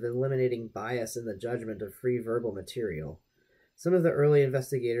ways of eliminating bias in the judgment of free verbal material. Some of the early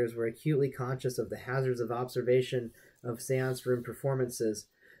investigators were acutely conscious of the hazards of observation of seance room performances,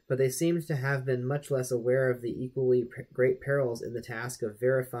 but they seemed to have been much less aware of the equally great perils in the task of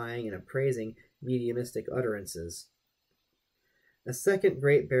verifying and appraising mediumistic utterances. A second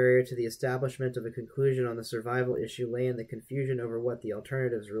great barrier to the establishment of a conclusion on the survival issue lay in the confusion over what the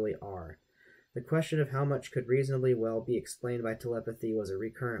alternatives really are. The question of how much could reasonably well be explained by telepathy was a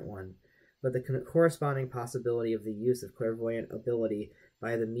recurrent one, but the corresponding possibility of the use of clairvoyant ability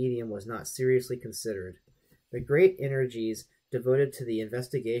by the medium was not seriously considered. The great energies devoted to the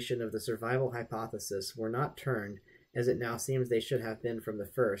investigation of the survival hypothesis were not turned, as it now seems they should have been from the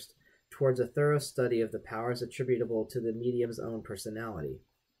first, towards a thorough study of the powers attributable to the medium's own personality.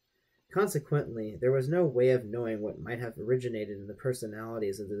 Consequently, there was no way of knowing what might have originated in the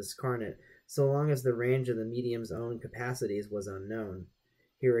personalities of the discarnate so long as the range of the medium's own capacities was unknown.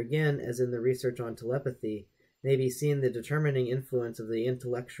 Here again, as in the research on telepathy, may be seen the determining influence of the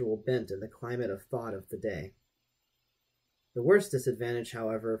intellectual bent and the climate of thought of the day. The worst disadvantage,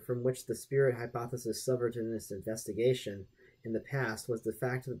 however, from which the spirit hypothesis suffered in this investigation in the past was the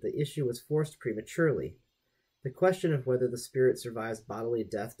fact that the issue was forced prematurely. The question of whether the spirit survives bodily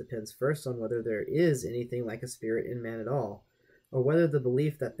death depends first on whether there is anything like a spirit in man at all, or whether the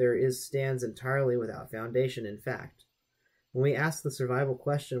belief that there is stands entirely without foundation in fact. When we ask the survival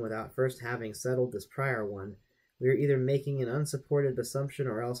question without first having settled this prior one, we are either making an unsupported assumption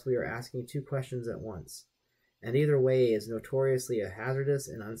or else we are asking two questions at once, and either way is notoriously a hazardous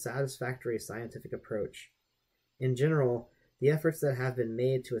and unsatisfactory scientific approach. In general, the efforts that have been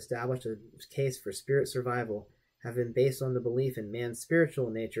made to establish a case for spirit survival have been based on the belief in man's spiritual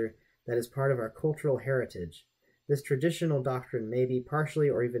nature that is part of our cultural heritage. This traditional doctrine may be partially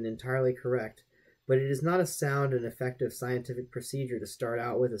or even entirely correct, but it is not a sound and effective scientific procedure to start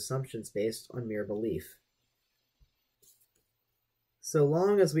out with assumptions based on mere belief. So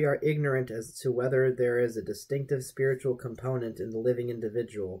long as we are ignorant as to whether there is a distinctive spiritual component in the living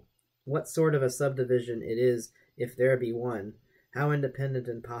individual, what sort of a subdivision it is, if there be one, how independent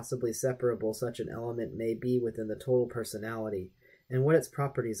and possibly separable such an element may be within the total personality, and what its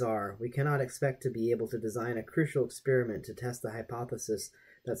properties are, we cannot expect to be able to design a crucial experiment to test the hypothesis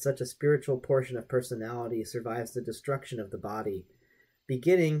that such a spiritual portion of personality survives the destruction of the body.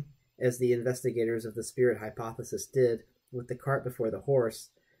 Beginning, as the investigators of the spirit hypothesis did, with the cart before the horse,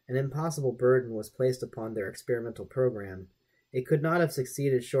 an impossible burden was placed upon their experimental program. It could not have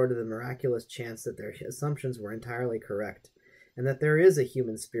succeeded short of the miraculous chance that their assumptions were entirely correct, and that there is a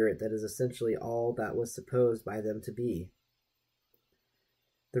human spirit that is essentially all that was supposed by them to be.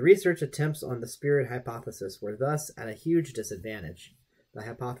 The research attempts on the spirit hypothesis were thus at a huge disadvantage. The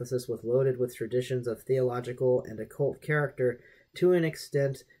hypothesis was loaded with traditions of theological and occult character to an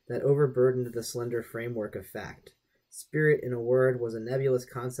extent that overburdened the slender framework of fact. Spirit, in a word, was a nebulous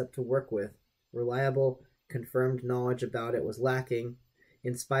concept to work with. Reliable, confirmed knowledge about it was lacking,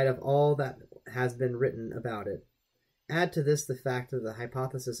 in spite of all that has been written about it. Add to this the fact that the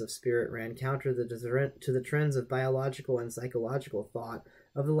hypothesis of spirit ran counter to the trends of biological and psychological thought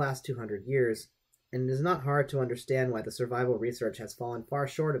of the last 200 years, and it is not hard to understand why the survival research has fallen far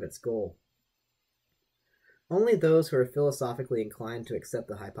short of its goal. Only those who are philosophically inclined to accept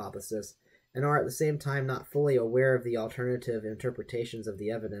the hypothesis, and are at the same time not fully aware of the alternative interpretations of the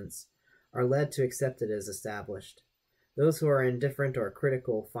evidence, are led to accept it as established. Those who are indifferent or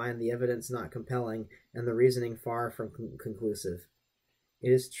critical find the evidence not compelling and the reasoning far from conclusive.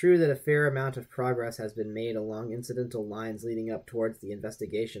 It is true that a fair amount of progress has been made along incidental lines leading up towards the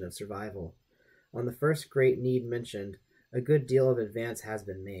investigation of survival. On the first great need mentioned, a good deal of advance has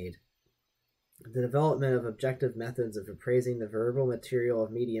been made. The development of objective methods of appraising the verbal material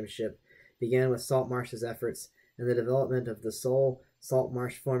of mediumship began with Saltmarsh's efforts, and the development of the sole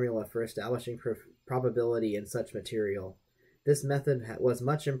Saltmarsh formula for establishing probability in such material. This method was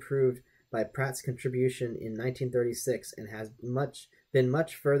much improved by Pratt's contribution in 1936 and has been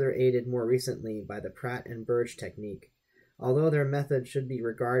much further aided more recently by the Pratt and Burge technique. Although their method should be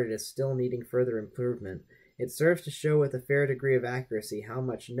regarded as still needing further improvement, it serves to show with a fair degree of accuracy how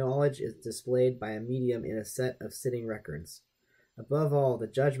much knowledge is displayed by a medium in a set of sitting records. Above all, the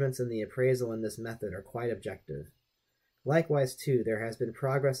judgments in the appraisal in this method are quite objective. Likewise, too, there has been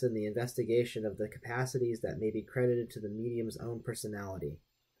progress in the investigation of the capacities that may be credited to the medium's own personality.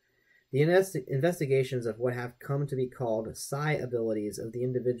 The investigations of what have come to be called psi abilities of the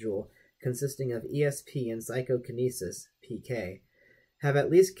individual, consisting of ESP and psychokinesis, PK, have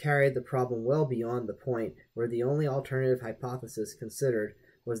at least carried the problem well beyond the point where the only alternative hypothesis considered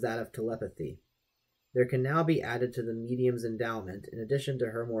was that of telepathy. There can now be added to the medium's endowment, in addition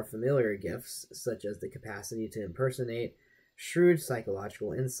to her more familiar gifts, such as the capacity to impersonate, shrewd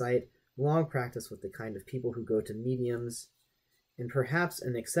psychological insight, long practice with the kind of people who go to mediums, and perhaps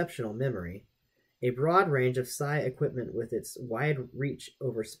an exceptional memory, a broad range of psi equipment with its wide reach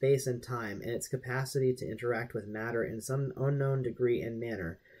over space and time and its capacity to interact with matter in some unknown degree and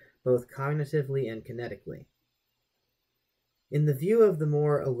manner, both cognitively and kinetically. In the view of the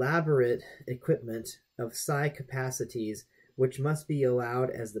more elaborate equipment of psi capacities which must be allowed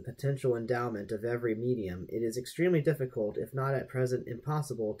as the potential endowment of every medium, it is extremely difficult, if not at present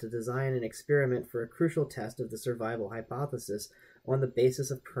impossible, to design an experiment for a crucial test of the survival hypothesis on the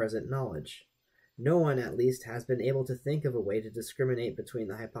basis of present knowledge. No one, at least, has been able to think of a way to discriminate between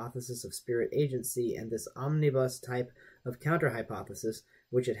the hypothesis of spirit agency and this omnibus type of counter-hypothesis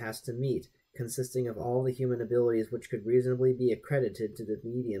which it has to meet, consisting of all the human abilities which could reasonably be accredited to the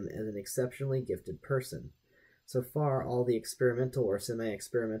medium as an exceptionally gifted person. So far, all the experimental or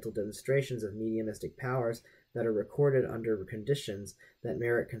semi-experimental demonstrations of mediumistic powers that are recorded under conditions that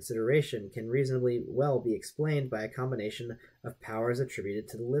merit consideration can reasonably well be explained by a combination of powers attributed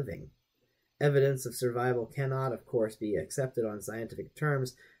to the living. Evidence of survival cannot, of course, be accepted on scientific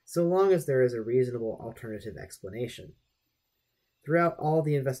terms so long as there is a reasonable alternative explanation. Throughout all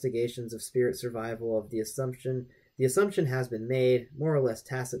the investigations of spirit survival of the assumption has been made, more or less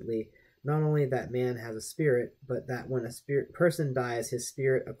tacitly, not only that man has a spirit, but that when a person dies, his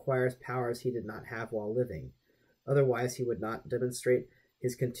spirit acquires powers he did not have while living. Otherwise, he would not demonstrate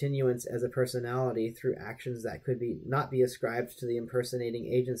his continuance as a personality through actions that could not be ascribed to the impersonating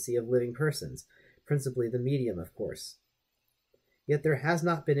agency of living persons, principally the medium, of course. Yet there has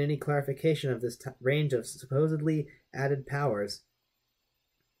not been any clarification of this range of supposedly added powers,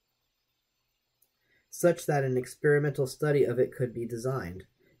 such that an experimental study of it could be designed.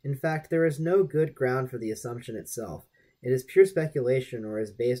 In fact, there is no good ground for the assumption itself. It is pure speculation or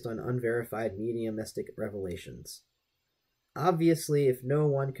is based on unverified mediumistic revelations. Obviously, if no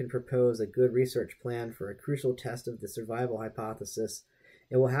one can propose a good research plan for a crucial test of the survival hypothesis,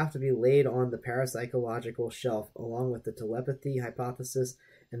 it will have to be laid on the parapsychological shelf along with the telepathy hypothesis,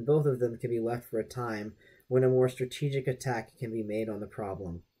 and both of them can be left for a time when a more strategic attack can be made on the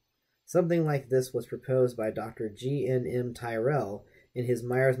problem. Something like this was proposed by Dr. G.N.M. Tyrrell in his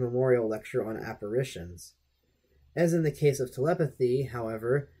Myers Memorial Lecture on Apparitions. As in the case of telepathy,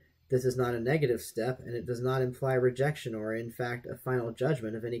 however, this is not a negative step, and it does not imply rejection or, in fact, a final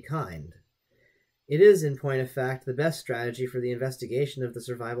judgment of any kind. It is, in point of fact, the best strategy for the investigation of the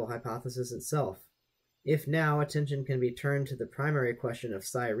survival hypothesis itself. If now attention can be turned to the primary question of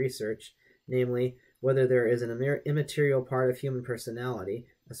psi research, namely, whether there is an immaterial part of human personality,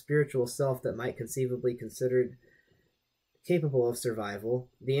 a spiritual self that might conceivably be considered capable of survival,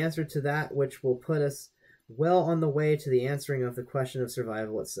 the answer to that which will put us well on the way to the answering of the question of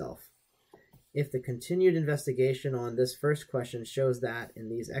survival itself. If the continued investigation on this first question shows that, in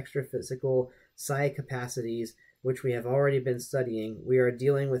these extraphysical psi capacities which we have already been studying, we are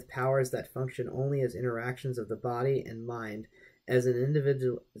dealing with powers that function only as interactions of the body and mind as an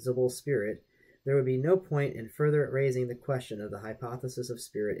indivisible spirit, there would be no point in further raising the question of the hypothesis of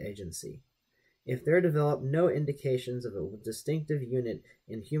spirit agency. If there develop no indications of a distinctive unit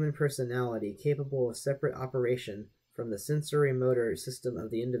in human personality capable of separate operation from the sensory motor system of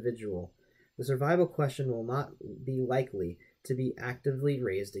the individual, the survival question will not be likely to be actively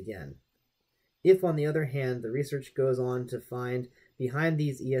raised again. If, on the other hand, the research goes on to find behind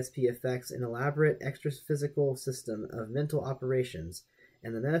these ESP effects an elaborate extraphysical system of mental operations,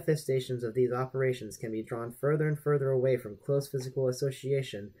 and the manifestations of these operations can be drawn further and further away from close physical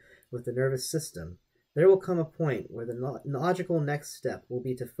association with the nervous system, there will come a point where the logical next step will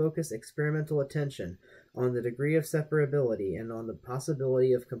be to focus experimental attention on the degree of separability and on the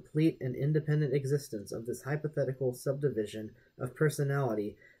possibility of complete and independent existence of this hypothetical subdivision of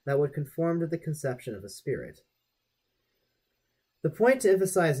personality that would conform to the conception of a spirit. The point to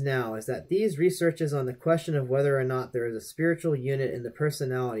emphasize now is that these researches on the question of whether or not there is a spiritual unit in the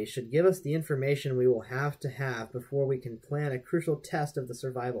personality should give us the information we will have to have before we can plan a crucial test of the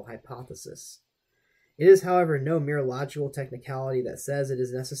survival hypothesis. It is, however, no mere logical technicality that says it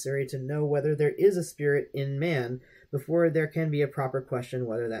is necessary to know whether there is a spirit in man before there can be a proper question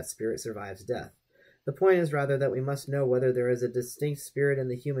whether that spirit survives death. The point is rather that we must know whether there is a distinct spirit in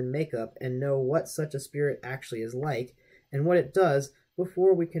the human makeup and know what such a spirit actually is like, and what it does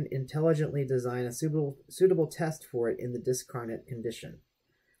before we can intelligently design a suitable test for it in the discarnate condition.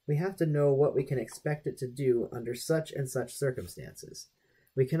 We have to know what we can expect it to do under such and such circumstances.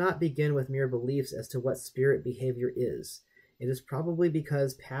 We cannot begin with mere beliefs as to what spirit behavior is. It is probably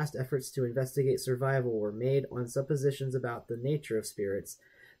because past efforts to investigate survival were made on suppositions about the nature of spirits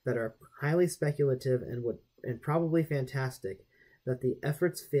that are highly speculative and probably fantastic, that the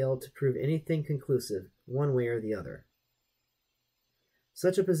efforts failed to prove anything conclusive, one way or the other.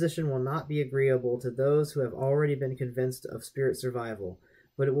 Such a position will not be agreeable to those who have already been convinced of spirit survival,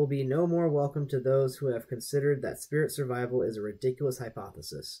 but it will be no more welcome to those who have considered that spirit survival is a ridiculous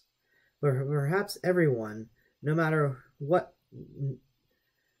hypothesis. But perhaps everyone, no matter what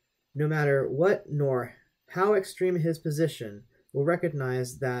nor how extreme his position, will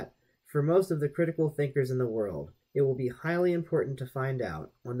recognize that for most of the critical thinkers in the world, it will be highly important to find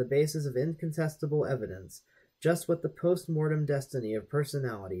out, on the basis of incontestable evidence, just what the post-mortem destiny of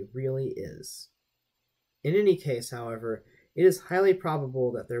personality really is. In any case, however, it is highly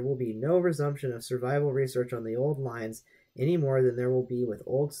probable that there will be no resumption of survival research on the old lines any more than there will be with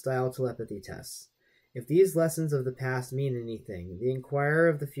old-style telepathy tests. If these lessons of the past mean anything, the inquirer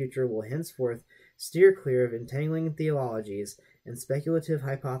of the future will henceforth steer clear of entangling theologies and speculative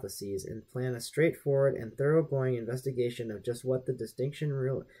hypotheses and plan a straightforward and thoroughgoing investigation of just what the distinction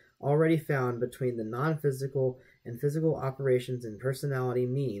already found between the non-physical and physical operations in personality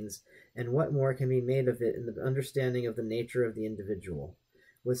means, and what more can be made of it in the understanding of the nature of the individual.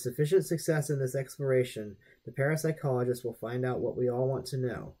 With sufficient success in this exploration, the parapsychologist will find out what we all want to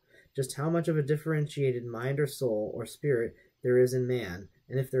know, just how much of a differentiated mind or soul or spirit there is in man,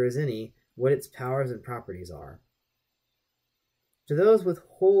 and if there is any, what its powers and properties are. To those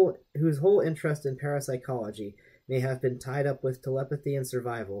whose whole interest in parapsychology may have been tied up with telepathy and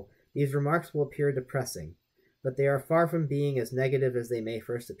survival, these remarks will appear depressing, but they are far from being as negative as they may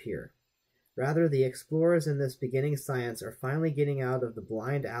first appear. Rather, the explorers in this beginning science are finally getting out of the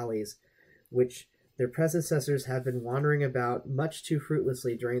blind alleys which their predecessors have been wandering about much too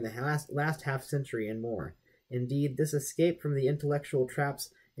fruitlessly during the last half-century and more. Indeed, this escape from the intellectual traps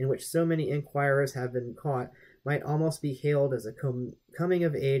in which so many inquirers have been caught might almost be hailed as a coming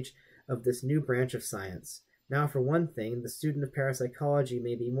of age of this new branch of science. Now, for one thing, the student of parapsychology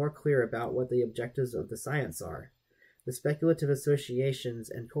may be more clear about what the objectives of the science are. The speculative associations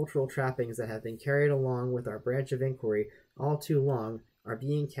and cultural trappings that have been carried along with our branch of inquiry all too long are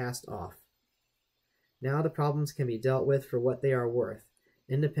being cast off. Now the problems can be dealt with for what they are worth,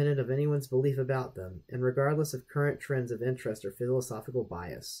 independent of anyone's belief about them, and regardless of current trends of interest or philosophical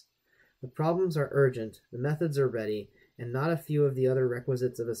bias. The problems are urgent, the methods are ready, and not a few of the other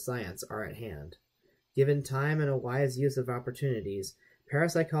requisites of a science are at hand. Given time and a wise use of opportunities,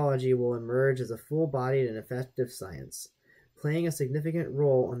 parapsychology will emerge as a full-bodied and effective science, playing a significant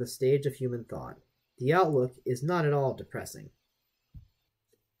role on the stage of human thought. The outlook is not at all depressing.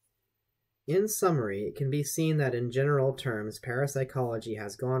 In summary, it can be seen that in general terms, parapsychology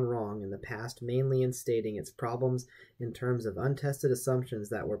has gone wrong in the past, mainly in stating its problems in terms of untested assumptions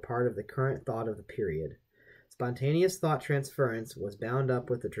that were part of the current thought of the period. Spontaneous thought transference was bound up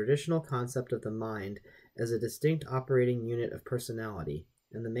with the traditional concept of the mind as a distinct operating unit of personality,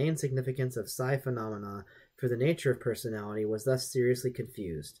 and the main significance of psi phenomena for the nature of personality was thus seriously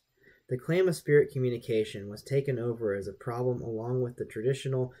confused. The claim of spirit communication was taken over as a problem along with the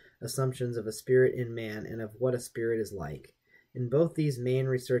traditional assumptions of a spirit in man and of what a spirit is like. In both these main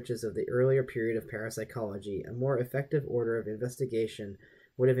researches of the earlier period of parapsychology, a more effective order of investigation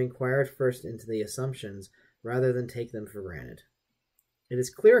would have inquired first into the assumptions rather than take them for granted. It is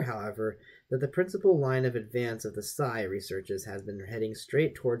clear, however, that the principal line of advance of the psi researches has been heading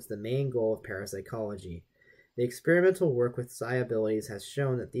straight towards the main goal of parapsychology. The experimental work with psi abilities has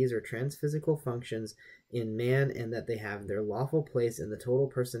shown that these are transphysical functions in man and that they have their lawful place in the total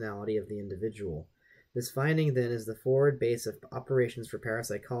personality of the individual. This finding, then, is the forward base of operations for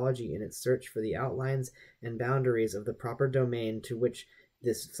parapsychology in its search for the outlines and boundaries of the proper domain to which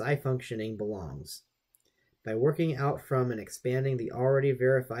this psi functioning belongs. By working out from and expanding the already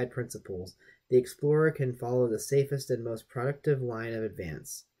verified principles, the explorer can follow the safest and most productive line of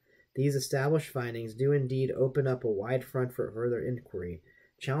advance. These established findings do indeed open up a wide front for further inquiry,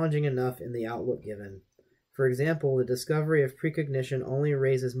 challenging enough in the outlook given. For example, the discovery of precognition only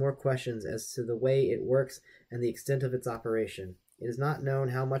raises more questions as to the way it works and the extent of its operation. It is not known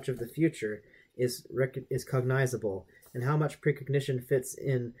how much of the future is cognizable, and how much precognition fits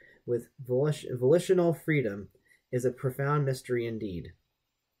in with volitional freedom is a profound mystery indeed.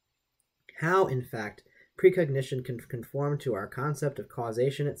 How, in fact, precognition can conform to our concept of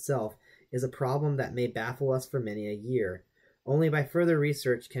causation itself is a problem that may baffle us for many a year. Only by further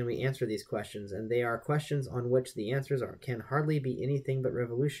research can we answer these questions, and they are questions on which the answers can hardly be anything but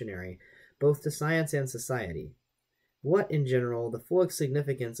revolutionary, both to science and society. What, in general, the full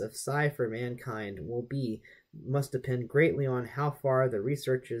significance of psi for mankind will be must depend greatly on how far the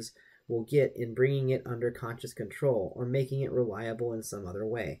researchers will get in bringing it under conscious control, or making it reliable in some other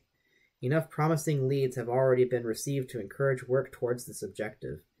way. Enough promising leads have already been received to encourage work towards this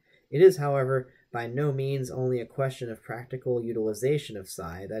objective. It is, however, by no means only a question of practical utilization of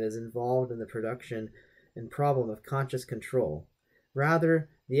psi that is involved in the production and problem of conscious control. Rather,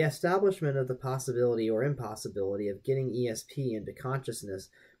 the establishment of the possibility or impossibility of getting ESP into consciousness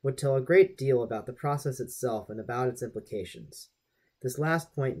would tell a great deal about the process itself and about its implications. This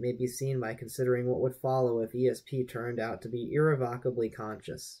last point may be seen by considering what would follow if ESP turned out to be irrevocably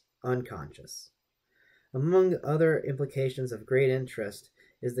unconscious. Among other implications of great interest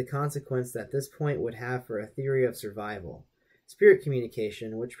is the consequence that this point would have for a theory of survival. Spirit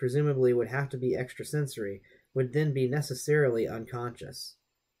communication, which presumably would have to be extrasensory, would then be necessarily unconscious.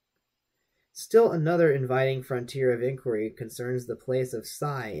 Still another inviting frontier of inquiry concerns the place of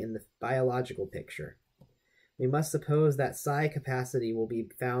psi in the biological picture. We must suppose that psi capacity will be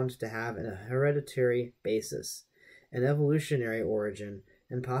found to have a hereditary basis, an evolutionary origin,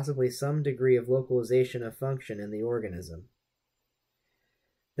 and possibly some degree of localization of function in the organism.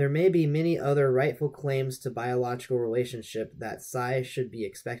 There may be many other rightful claims to biological relationship that psi should be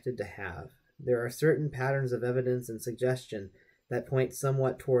expected to have. There are certain patterns of evidence and suggestion that point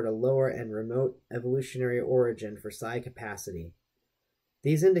somewhat toward a lower and remote evolutionary origin for psi capacity.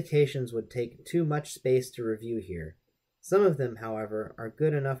 These indications would take too much space to review here. Some of them, however, are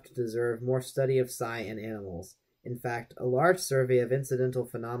good enough to deserve more study of psi in animals. In fact, a large survey of incidental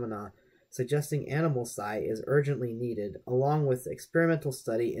phenomena suggesting animal psi is urgently needed, along with experimental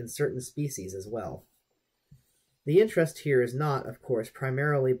study in certain species as well. The interest here is not, of course,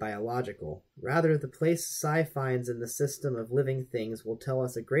 primarily biological. Rather, the place psi finds in the system of living things will tell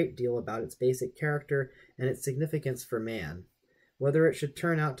us a great deal about its basic character and its significance for man. Whether it should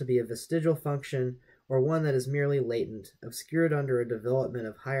turn out to be a vestigial function or one that is merely latent, obscured under a development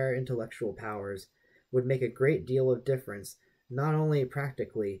of higher intellectual powers, would make a great deal of difference, not only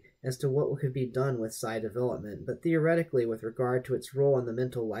practically as to what could be done with psi development, but theoretically with regard to its role in the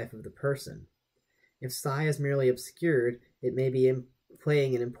mental life of the person. If psi is merely obscured, it may be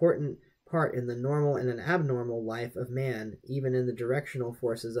playing an important part in the normal and an abnormal life of man, even in the directional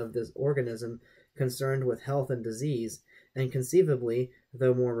forces of this organism concerned with health and disease, and conceivably,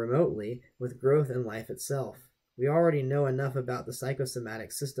 though more remotely, with growth and life itself. We already know enough about the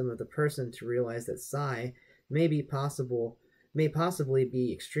psychosomatic system of the person to realize that psi may possibly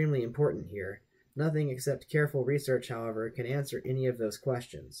be extremely important here. Nothing except careful research, however, can answer any of those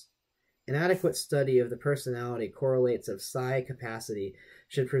questions. An adequate study of the personality correlates of psi capacity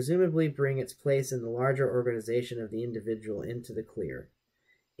should presumably bring its place in the larger organization of the individual into the clear.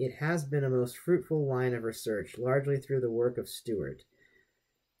 It has been a most fruitful line of research, largely through the work of Stewart,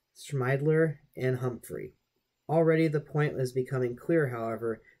 Schmeidler, and Humphrey. Already the point is becoming clear,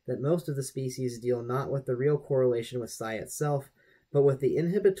 however, that most of the species deal not with the real correlation with psi itself, but with the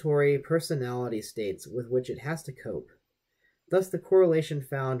inhibitory personality states with which it has to cope. Thus the correlation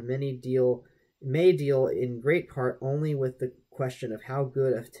found may deal in great part only with the question of how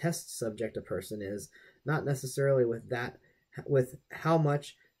good a test subject a person is, not necessarily with how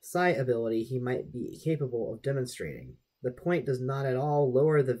much psi ability he might be capable of demonstrating. The point does not at all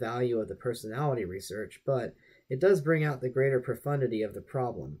lower the value of the personality research, but it does bring out the greater profundity of the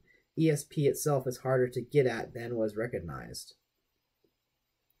problem. ESP itself is harder to get at than was recognized.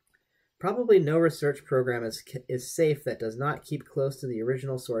 Probably no research program is safe that does not keep close to the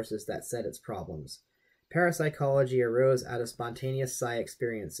original sources that set its problems. Parapsychology arose out of spontaneous psi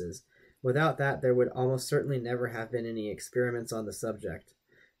experiences. Without that, there would almost certainly never have been any experiments on the subject.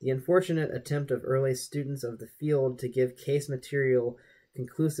 The unfortunate attempt of early students of the field to give case material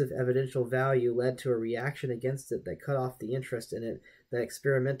conclusive evidential value led to a reaction against it that cut off the interest in it that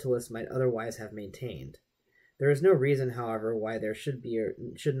experimentalists might otherwise have maintained. There is no reason, however, why there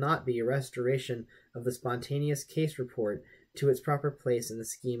should not be a restoration of the spontaneous case report to its proper place in the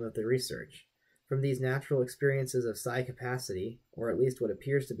scheme of the research. From these natural experiences of psi capacity, or at least what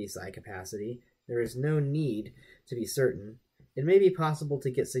appears to be psi capacity, there is no need to be certain. It may be possible to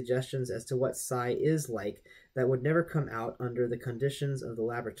get suggestions as to what psi is like that would never come out under the conditions of the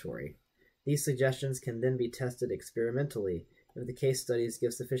laboratory. These suggestions can then be tested experimentally, if the case studies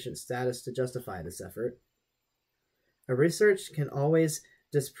give sufficient status to justify this effort. A research can always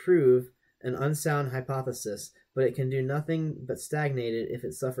disprove an unsound hypothesis, but it can do nothing but stagnate it if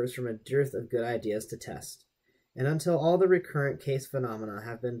it suffers from a dearth of good ideas to test. And until all the recurrent case phenomena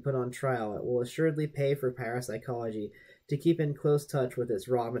have been put on trial, it will assuredly pay for parapsychology to keep in close touch with its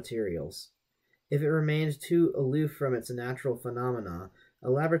raw materials. If it remained too aloof from its natural phenomena, a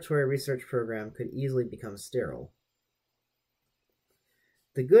laboratory research program could easily become sterile.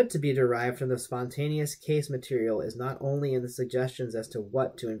 The good to be derived from the spontaneous case material is not only in the suggestions as to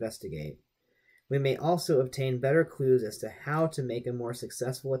what to investigate. We may also obtain better clues as to how to make a more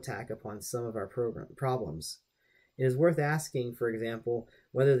successful attack upon some of our problems. It is worth asking, for example,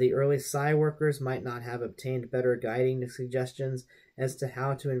 whether the early psi workers might not have obtained better guiding suggestions as to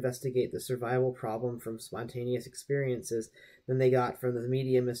how to investigate the survival problem from spontaneous experiences than they got from the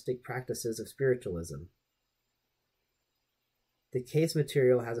mediumistic practices of spiritualism. The case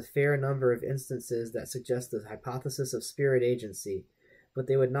material has a fair number of instances that suggest the hypothesis of spirit agency, but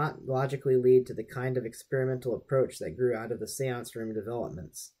they would not logically lead to the kind of experimental approach that grew out of the seance room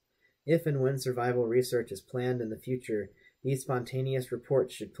developments. If and when survival research is planned in the future, these spontaneous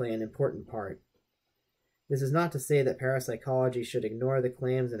reports should play an important part. This is not to say that parapsychology should ignore the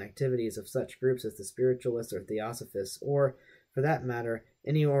claims and activities of such groups as the spiritualists or theosophists, or, for that matter,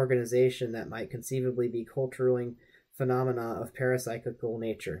 any organization that might conceivably be culturing phenomena of parapsychical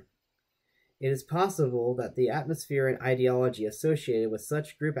nature. It is possible that the atmosphere and ideology associated with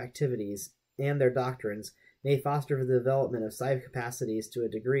such group activities and their doctrines may foster the development of psi capacities to a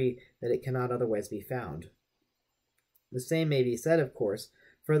degree that it cannot otherwise be found. The same may be said, of course,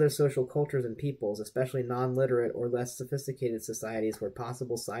 for other social cultures and peoples, especially non-literate or less sophisticated societies where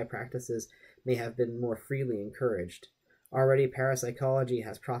possible psi practices may have been more freely encouraged. Already parapsychology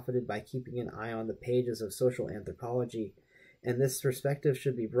has profited by keeping an eye on the pages of social anthropology, and this perspective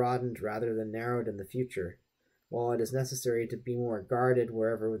should be broadened rather than narrowed in the future. While it is necessary to be more guarded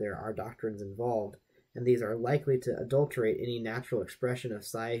wherever there are doctrines involved, and these are likely to adulterate any natural expression of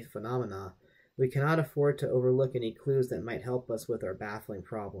psi phenomena, we cannot afford to overlook any clues that might help us with our baffling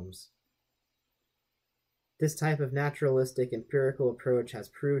problems. This type of naturalistic empirical approach has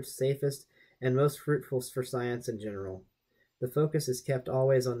proved safest and most fruitful for science in general. The focus is kept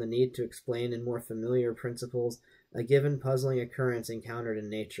always on the need to explain in more familiar principles a given puzzling occurrence encountered in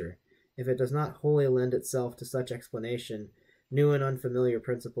nature. If it does not wholly lend itself to such explanation, new and unfamiliar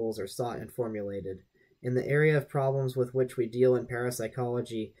principles are sought and formulated. In the area of problems with which we deal in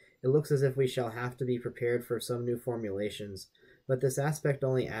parapsychology, it looks as if we shall have to be prepared for some new formulations, but this aspect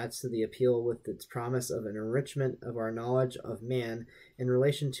only adds to the appeal with its promise of an enrichment of our knowledge of man in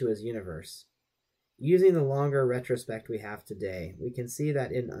relation to his universe. Using the longer retrospect we have today, we can see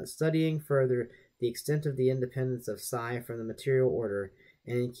that in studying further the extent of the independence of psi from the material order,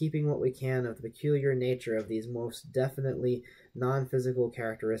 and in keeping what we can of the peculiar nature of these most definitely non-physical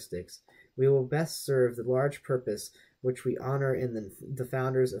characteristics, we will best serve the large purpose which we honor in the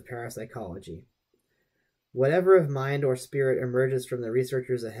founders of parapsychology. Whatever of mind or spirit emerges from the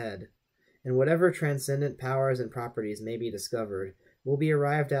researchers ahead, and whatever transcendent powers and properties may be discovered, will be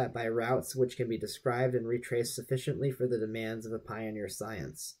arrived at by routes which can be described and retraced sufficiently for the demands of a pioneer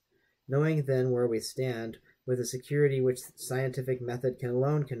science. Knowing then where we stand, with the security which scientific method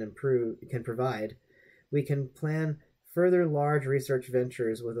alone can provide, we can plan further large research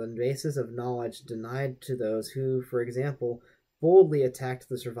ventures with a basis of knowledge denied to those who, for example, boldly attacked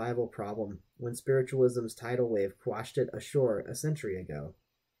the survival problem when spiritualism's tidal wave quashed it ashore a century ago.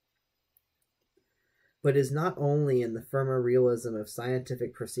 But it is not only in the firmer realism of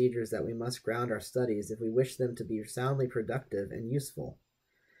scientific procedures that we must ground our studies if we wish them to be soundly productive and useful.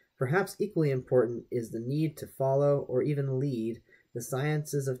 Perhaps equally important is the need to follow, or even lead, the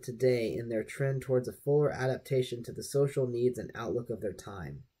sciences of today in their trend towards a fuller adaptation to the social needs and outlook of their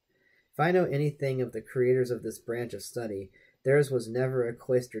time. If I know anything of the creators of this branch of study, theirs was never a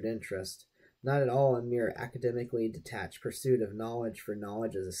cloistered interest, not at all a mere academically detached pursuit of knowledge for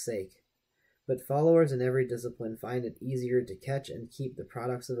knowledge's sake. But followers in every discipline find it easier to catch and keep the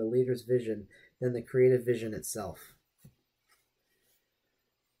products of a leader's vision than the creative vision itself.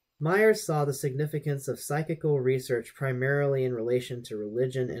 Myers saw the significance of psychical research primarily in relation to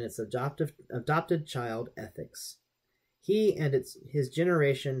religion and its adopted child ethics. He and his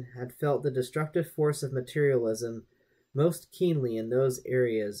generation had felt the destructive force of materialism most keenly in those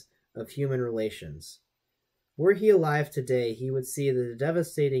areas of human relations. Were he alive today, he would see the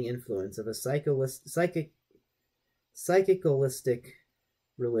devastating influence of a psychicalistic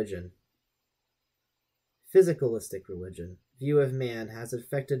religion, physicalistic religion, view of man has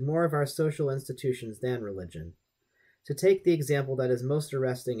affected more of our social institutions than religion. To take the example that is most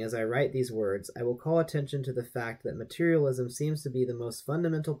arresting as I write these words, I will call attention to the fact that materialism seems to be the most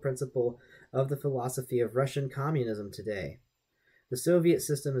fundamental principle of the philosophy of Russian communism today. The Soviet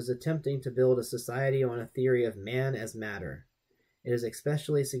system is attempting to build a society on a theory of man as matter. It is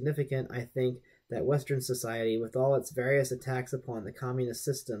especially significant, I think, that Western society, with all its various attacks upon the communist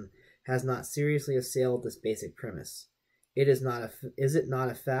system, has not seriously assailed this basic premise. Is it not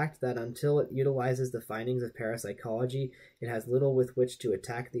a fact that until it utilizes the findings of parapsychology, it has little with which to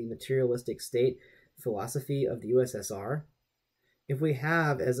attack the materialistic state philosophy of the USSR? If we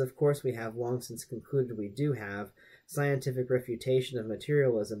have, as of course we have long since concluded we do have, scientific refutation of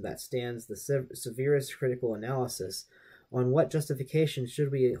materialism that stands the severest critical analysis, on what justification should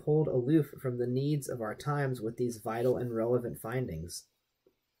we hold aloof from the needs of our times with these vital and relevant findings?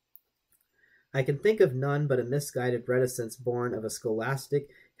 I can think of none but a misguided reticence born of a scholastic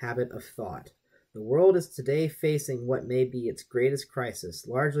habit of thought. The world is today facing what may be its greatest crisis,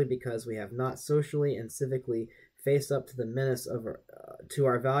 largely because we have not socially and civically faced up to the menace of to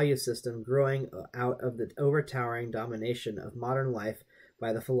our value system growing out of the overtowering domination of modern life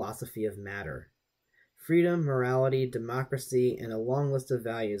by the philosophy of matter. Freedom, morality, democracy, and a long list of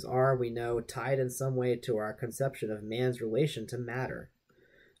values are, we know, tied in some way to our conception of man's relation to matter.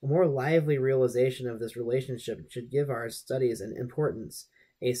 A more lively realization of this relationship should give our studies an importance,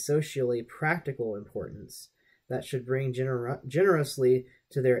 a socially practical importance, that should bring generously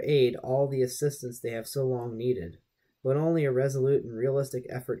to their aid all the assistance they have so long needed. But only a resolute and realistic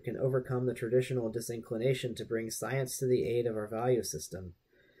effort can overcome the traditional disinclination to bring science to the aid of our value system.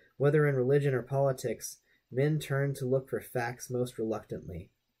 Whether in religion or politics, men turn to look for facts most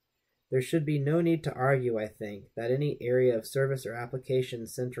reluctantly. There should be no need to argue, I think, that any area of service or application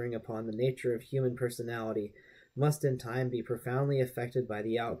centering upon the nature of human personality must in time be profoundly affected by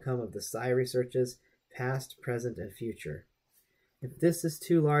the outcome of the psi researches, past, present, and future. If this is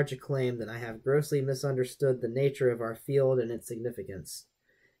too large a claim, then I have grossly misunderstood the nature of our field and its significance.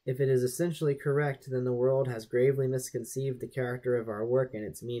 If it is essentially correct, then the world has gravely misconceived the character of our work and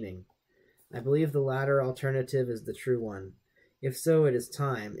its meaning. I believe the latter alternative is the true one. If so, it is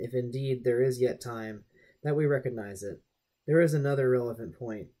time, if indeed there is yet time, that we recognize it. There is another relevant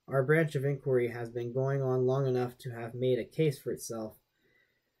point. Our branch of inquiry has been going on long enough to have made a case for itself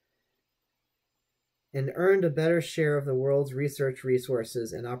and earned a better share of the world's research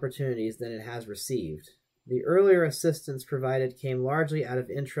resources and opportunities than it has received. The earlier assistance provided came largely out of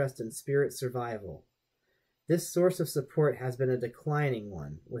interest in spirit survival. This source of support has been a declining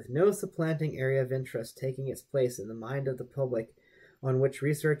one, with no supplanting area of interest taking its place in the mind of the public on which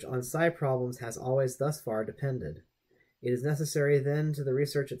research on psi problems has always thus far depended. It is necessary, then, to the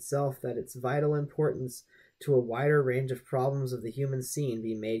research itself that its vital importance to a wider range of problems of the human scene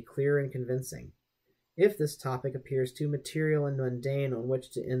be made clear and convincing. If this topic appears too material and mundane on which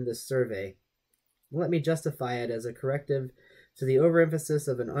to end this survey, let me justify it as a corrective to the overemphasis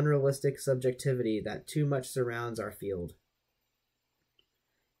of an unrealistic subjectivity that too much surrounds our field.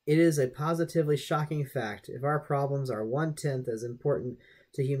 It is a positively shocking fact, if our problems are 1/10 as important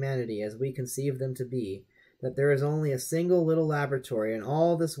to humanity as we conceive them to be, that there is only a single little laboratory in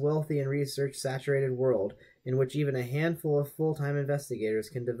all this wealthy and research-saturated world in which even a handful of full-time investigators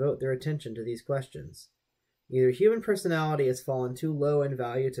can devote their attention to these questions. Either human personality has fallen too low in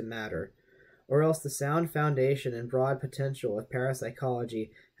value to matter, or else the sound foundation and broad potential of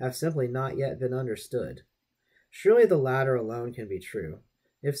parapsychology have simply not yet been understood. Surely the latter alone can be true.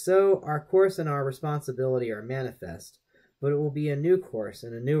 If so, our course and our responsibility are manifest, but it will be a new course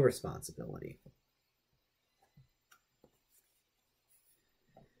and a new responsibility.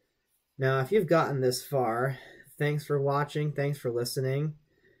 Now, if you've gotten this far, thanks for watching. Thanks for listening.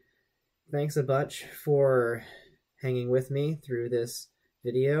 Thanks a bunch for hanging with me through this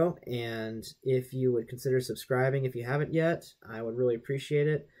video. And if you would consider subscribing if you haven't yet, I would really appreciate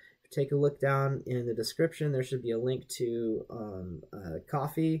it. Take a look down in the description. There should be a link to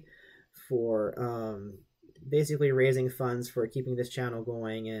Coffee for basically raising funds for keeping this channel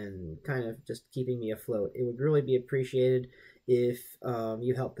going and kind of just keeping me afloat. It would really be appreciated if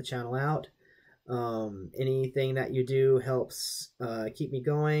you help the channel out. Anything that you do helps keep me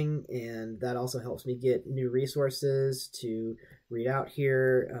going, and that also helps me get new resources to read out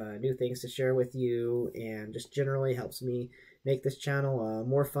here, new things to share with you, and just generally helps me make this channel a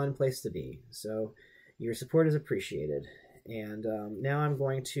more fun place to be. So your support is appreciated. And now I'm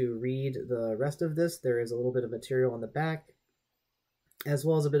going to read the rest of this. There is a little bit of material on the back, as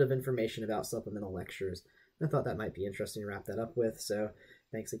well as a bit of information about supplemental lectures. I thought that might be interesting to wrap that up with. So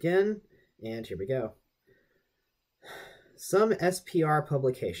thanks again, and here we go. Some SPR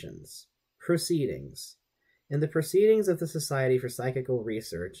publications. Proceedings. In the Proceedings of the Society for Psychical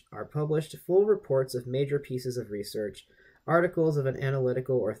Research are published full reports of major pieces of research, articles of an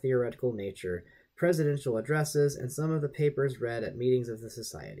analytical or theoretical nature, presidential addresses, and some of the papers read at meetings of the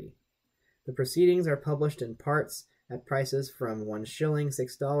Society. The proceedings are published in parts at prices from 1 shilling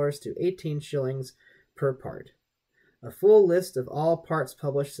 $6 to 18 shillings per part. A full list of all parts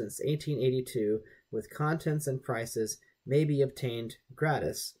published since 1882, with contents and prices, may be obtained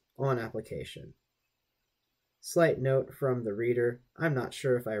gratis on application. Slight note from the reader, I'm not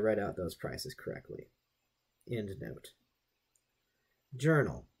sure if I read out those prices correctly. End note.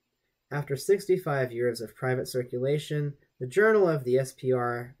 Journal. After 65 years of private circulation, the Journal of the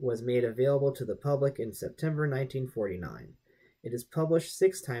SPR was made available to the public in September 1949. It is published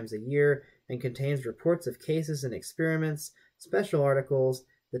 6 times a year and contains reports of cases and experiments, special articles,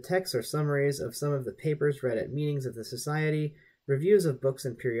 the texts or summaries of some of the papers read at meetings of the Society, reviews of books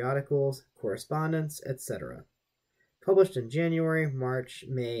and periodicals, correspondence, etc. Published in January, March,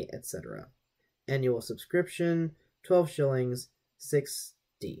 May, etc. Annual subscription, 12 shillings,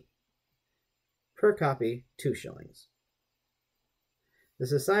 6d. Per copy, 2 shillings. The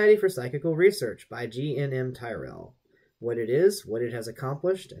Society for Psychical Research by G.N.M. Tyrrell. What it is, what it has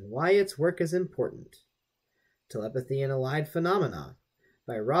accomplished, and why its work is important. Telepathy and Allied Phenomena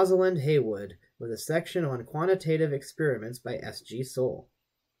by Rosalind Haywood, with a section on quantitative experiments by S.G. Soule.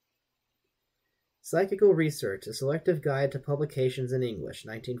 Psychical Research, a Selective Guide to Publications in English,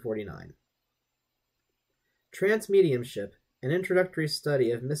 1949. Transmediumship, an Introductory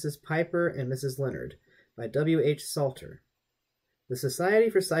Study of Mrs. Piper and Mrs. Leonard by W. H. Salter. The Society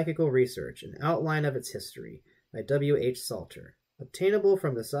for Psychical Research, an Outline of its History by W. H. Salter. Obtainable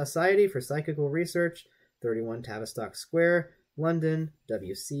from the Society for Psychical Research, 31 Tavistock Square, London,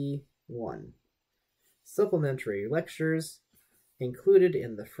 WC 1. Supplementary lectures included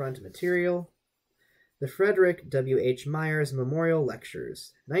in the front material. The Frederick W. H. Myers Memorial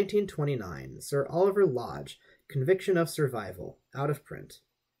Lectures, 1929, Sir Oliver Lodge, Conviction of Survival, out of print.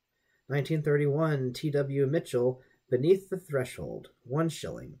 1931, T. W. Mitchell, Beneath the Threshold, 1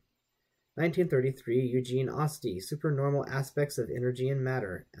 shilling. 1933, Eugene Osti, Supernormal Aspects of Energy and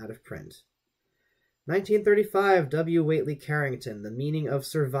Matter, out of print. 1935, W. Whately Carrington, The Meaning of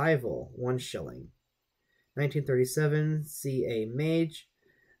Survival, 1 shilling. 1937, C. A. Mage,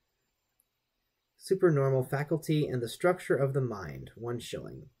 Supernormal Faculty and the Structure of the Mind, 1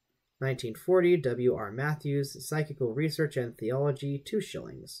 shilling. 1940, W. R. Matthews, Psychical Research and Theology, 2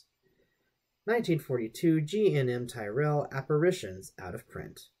 shillings. 1942, G. N. M. Tyrrell, Apparitions, out of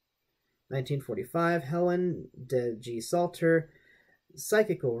print. 1945, Helen de G. Salter,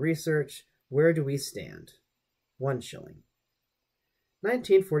 Psychical Research, Where Do We Stand? 1 shilling.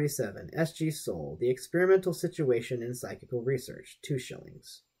 1947, S. G. Soule, The Experimental Situation in Psychical Research, 2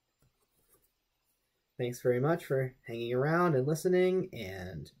 shillings. Thanks very much for hanging around and listening,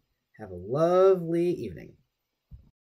 and have a lovely evening.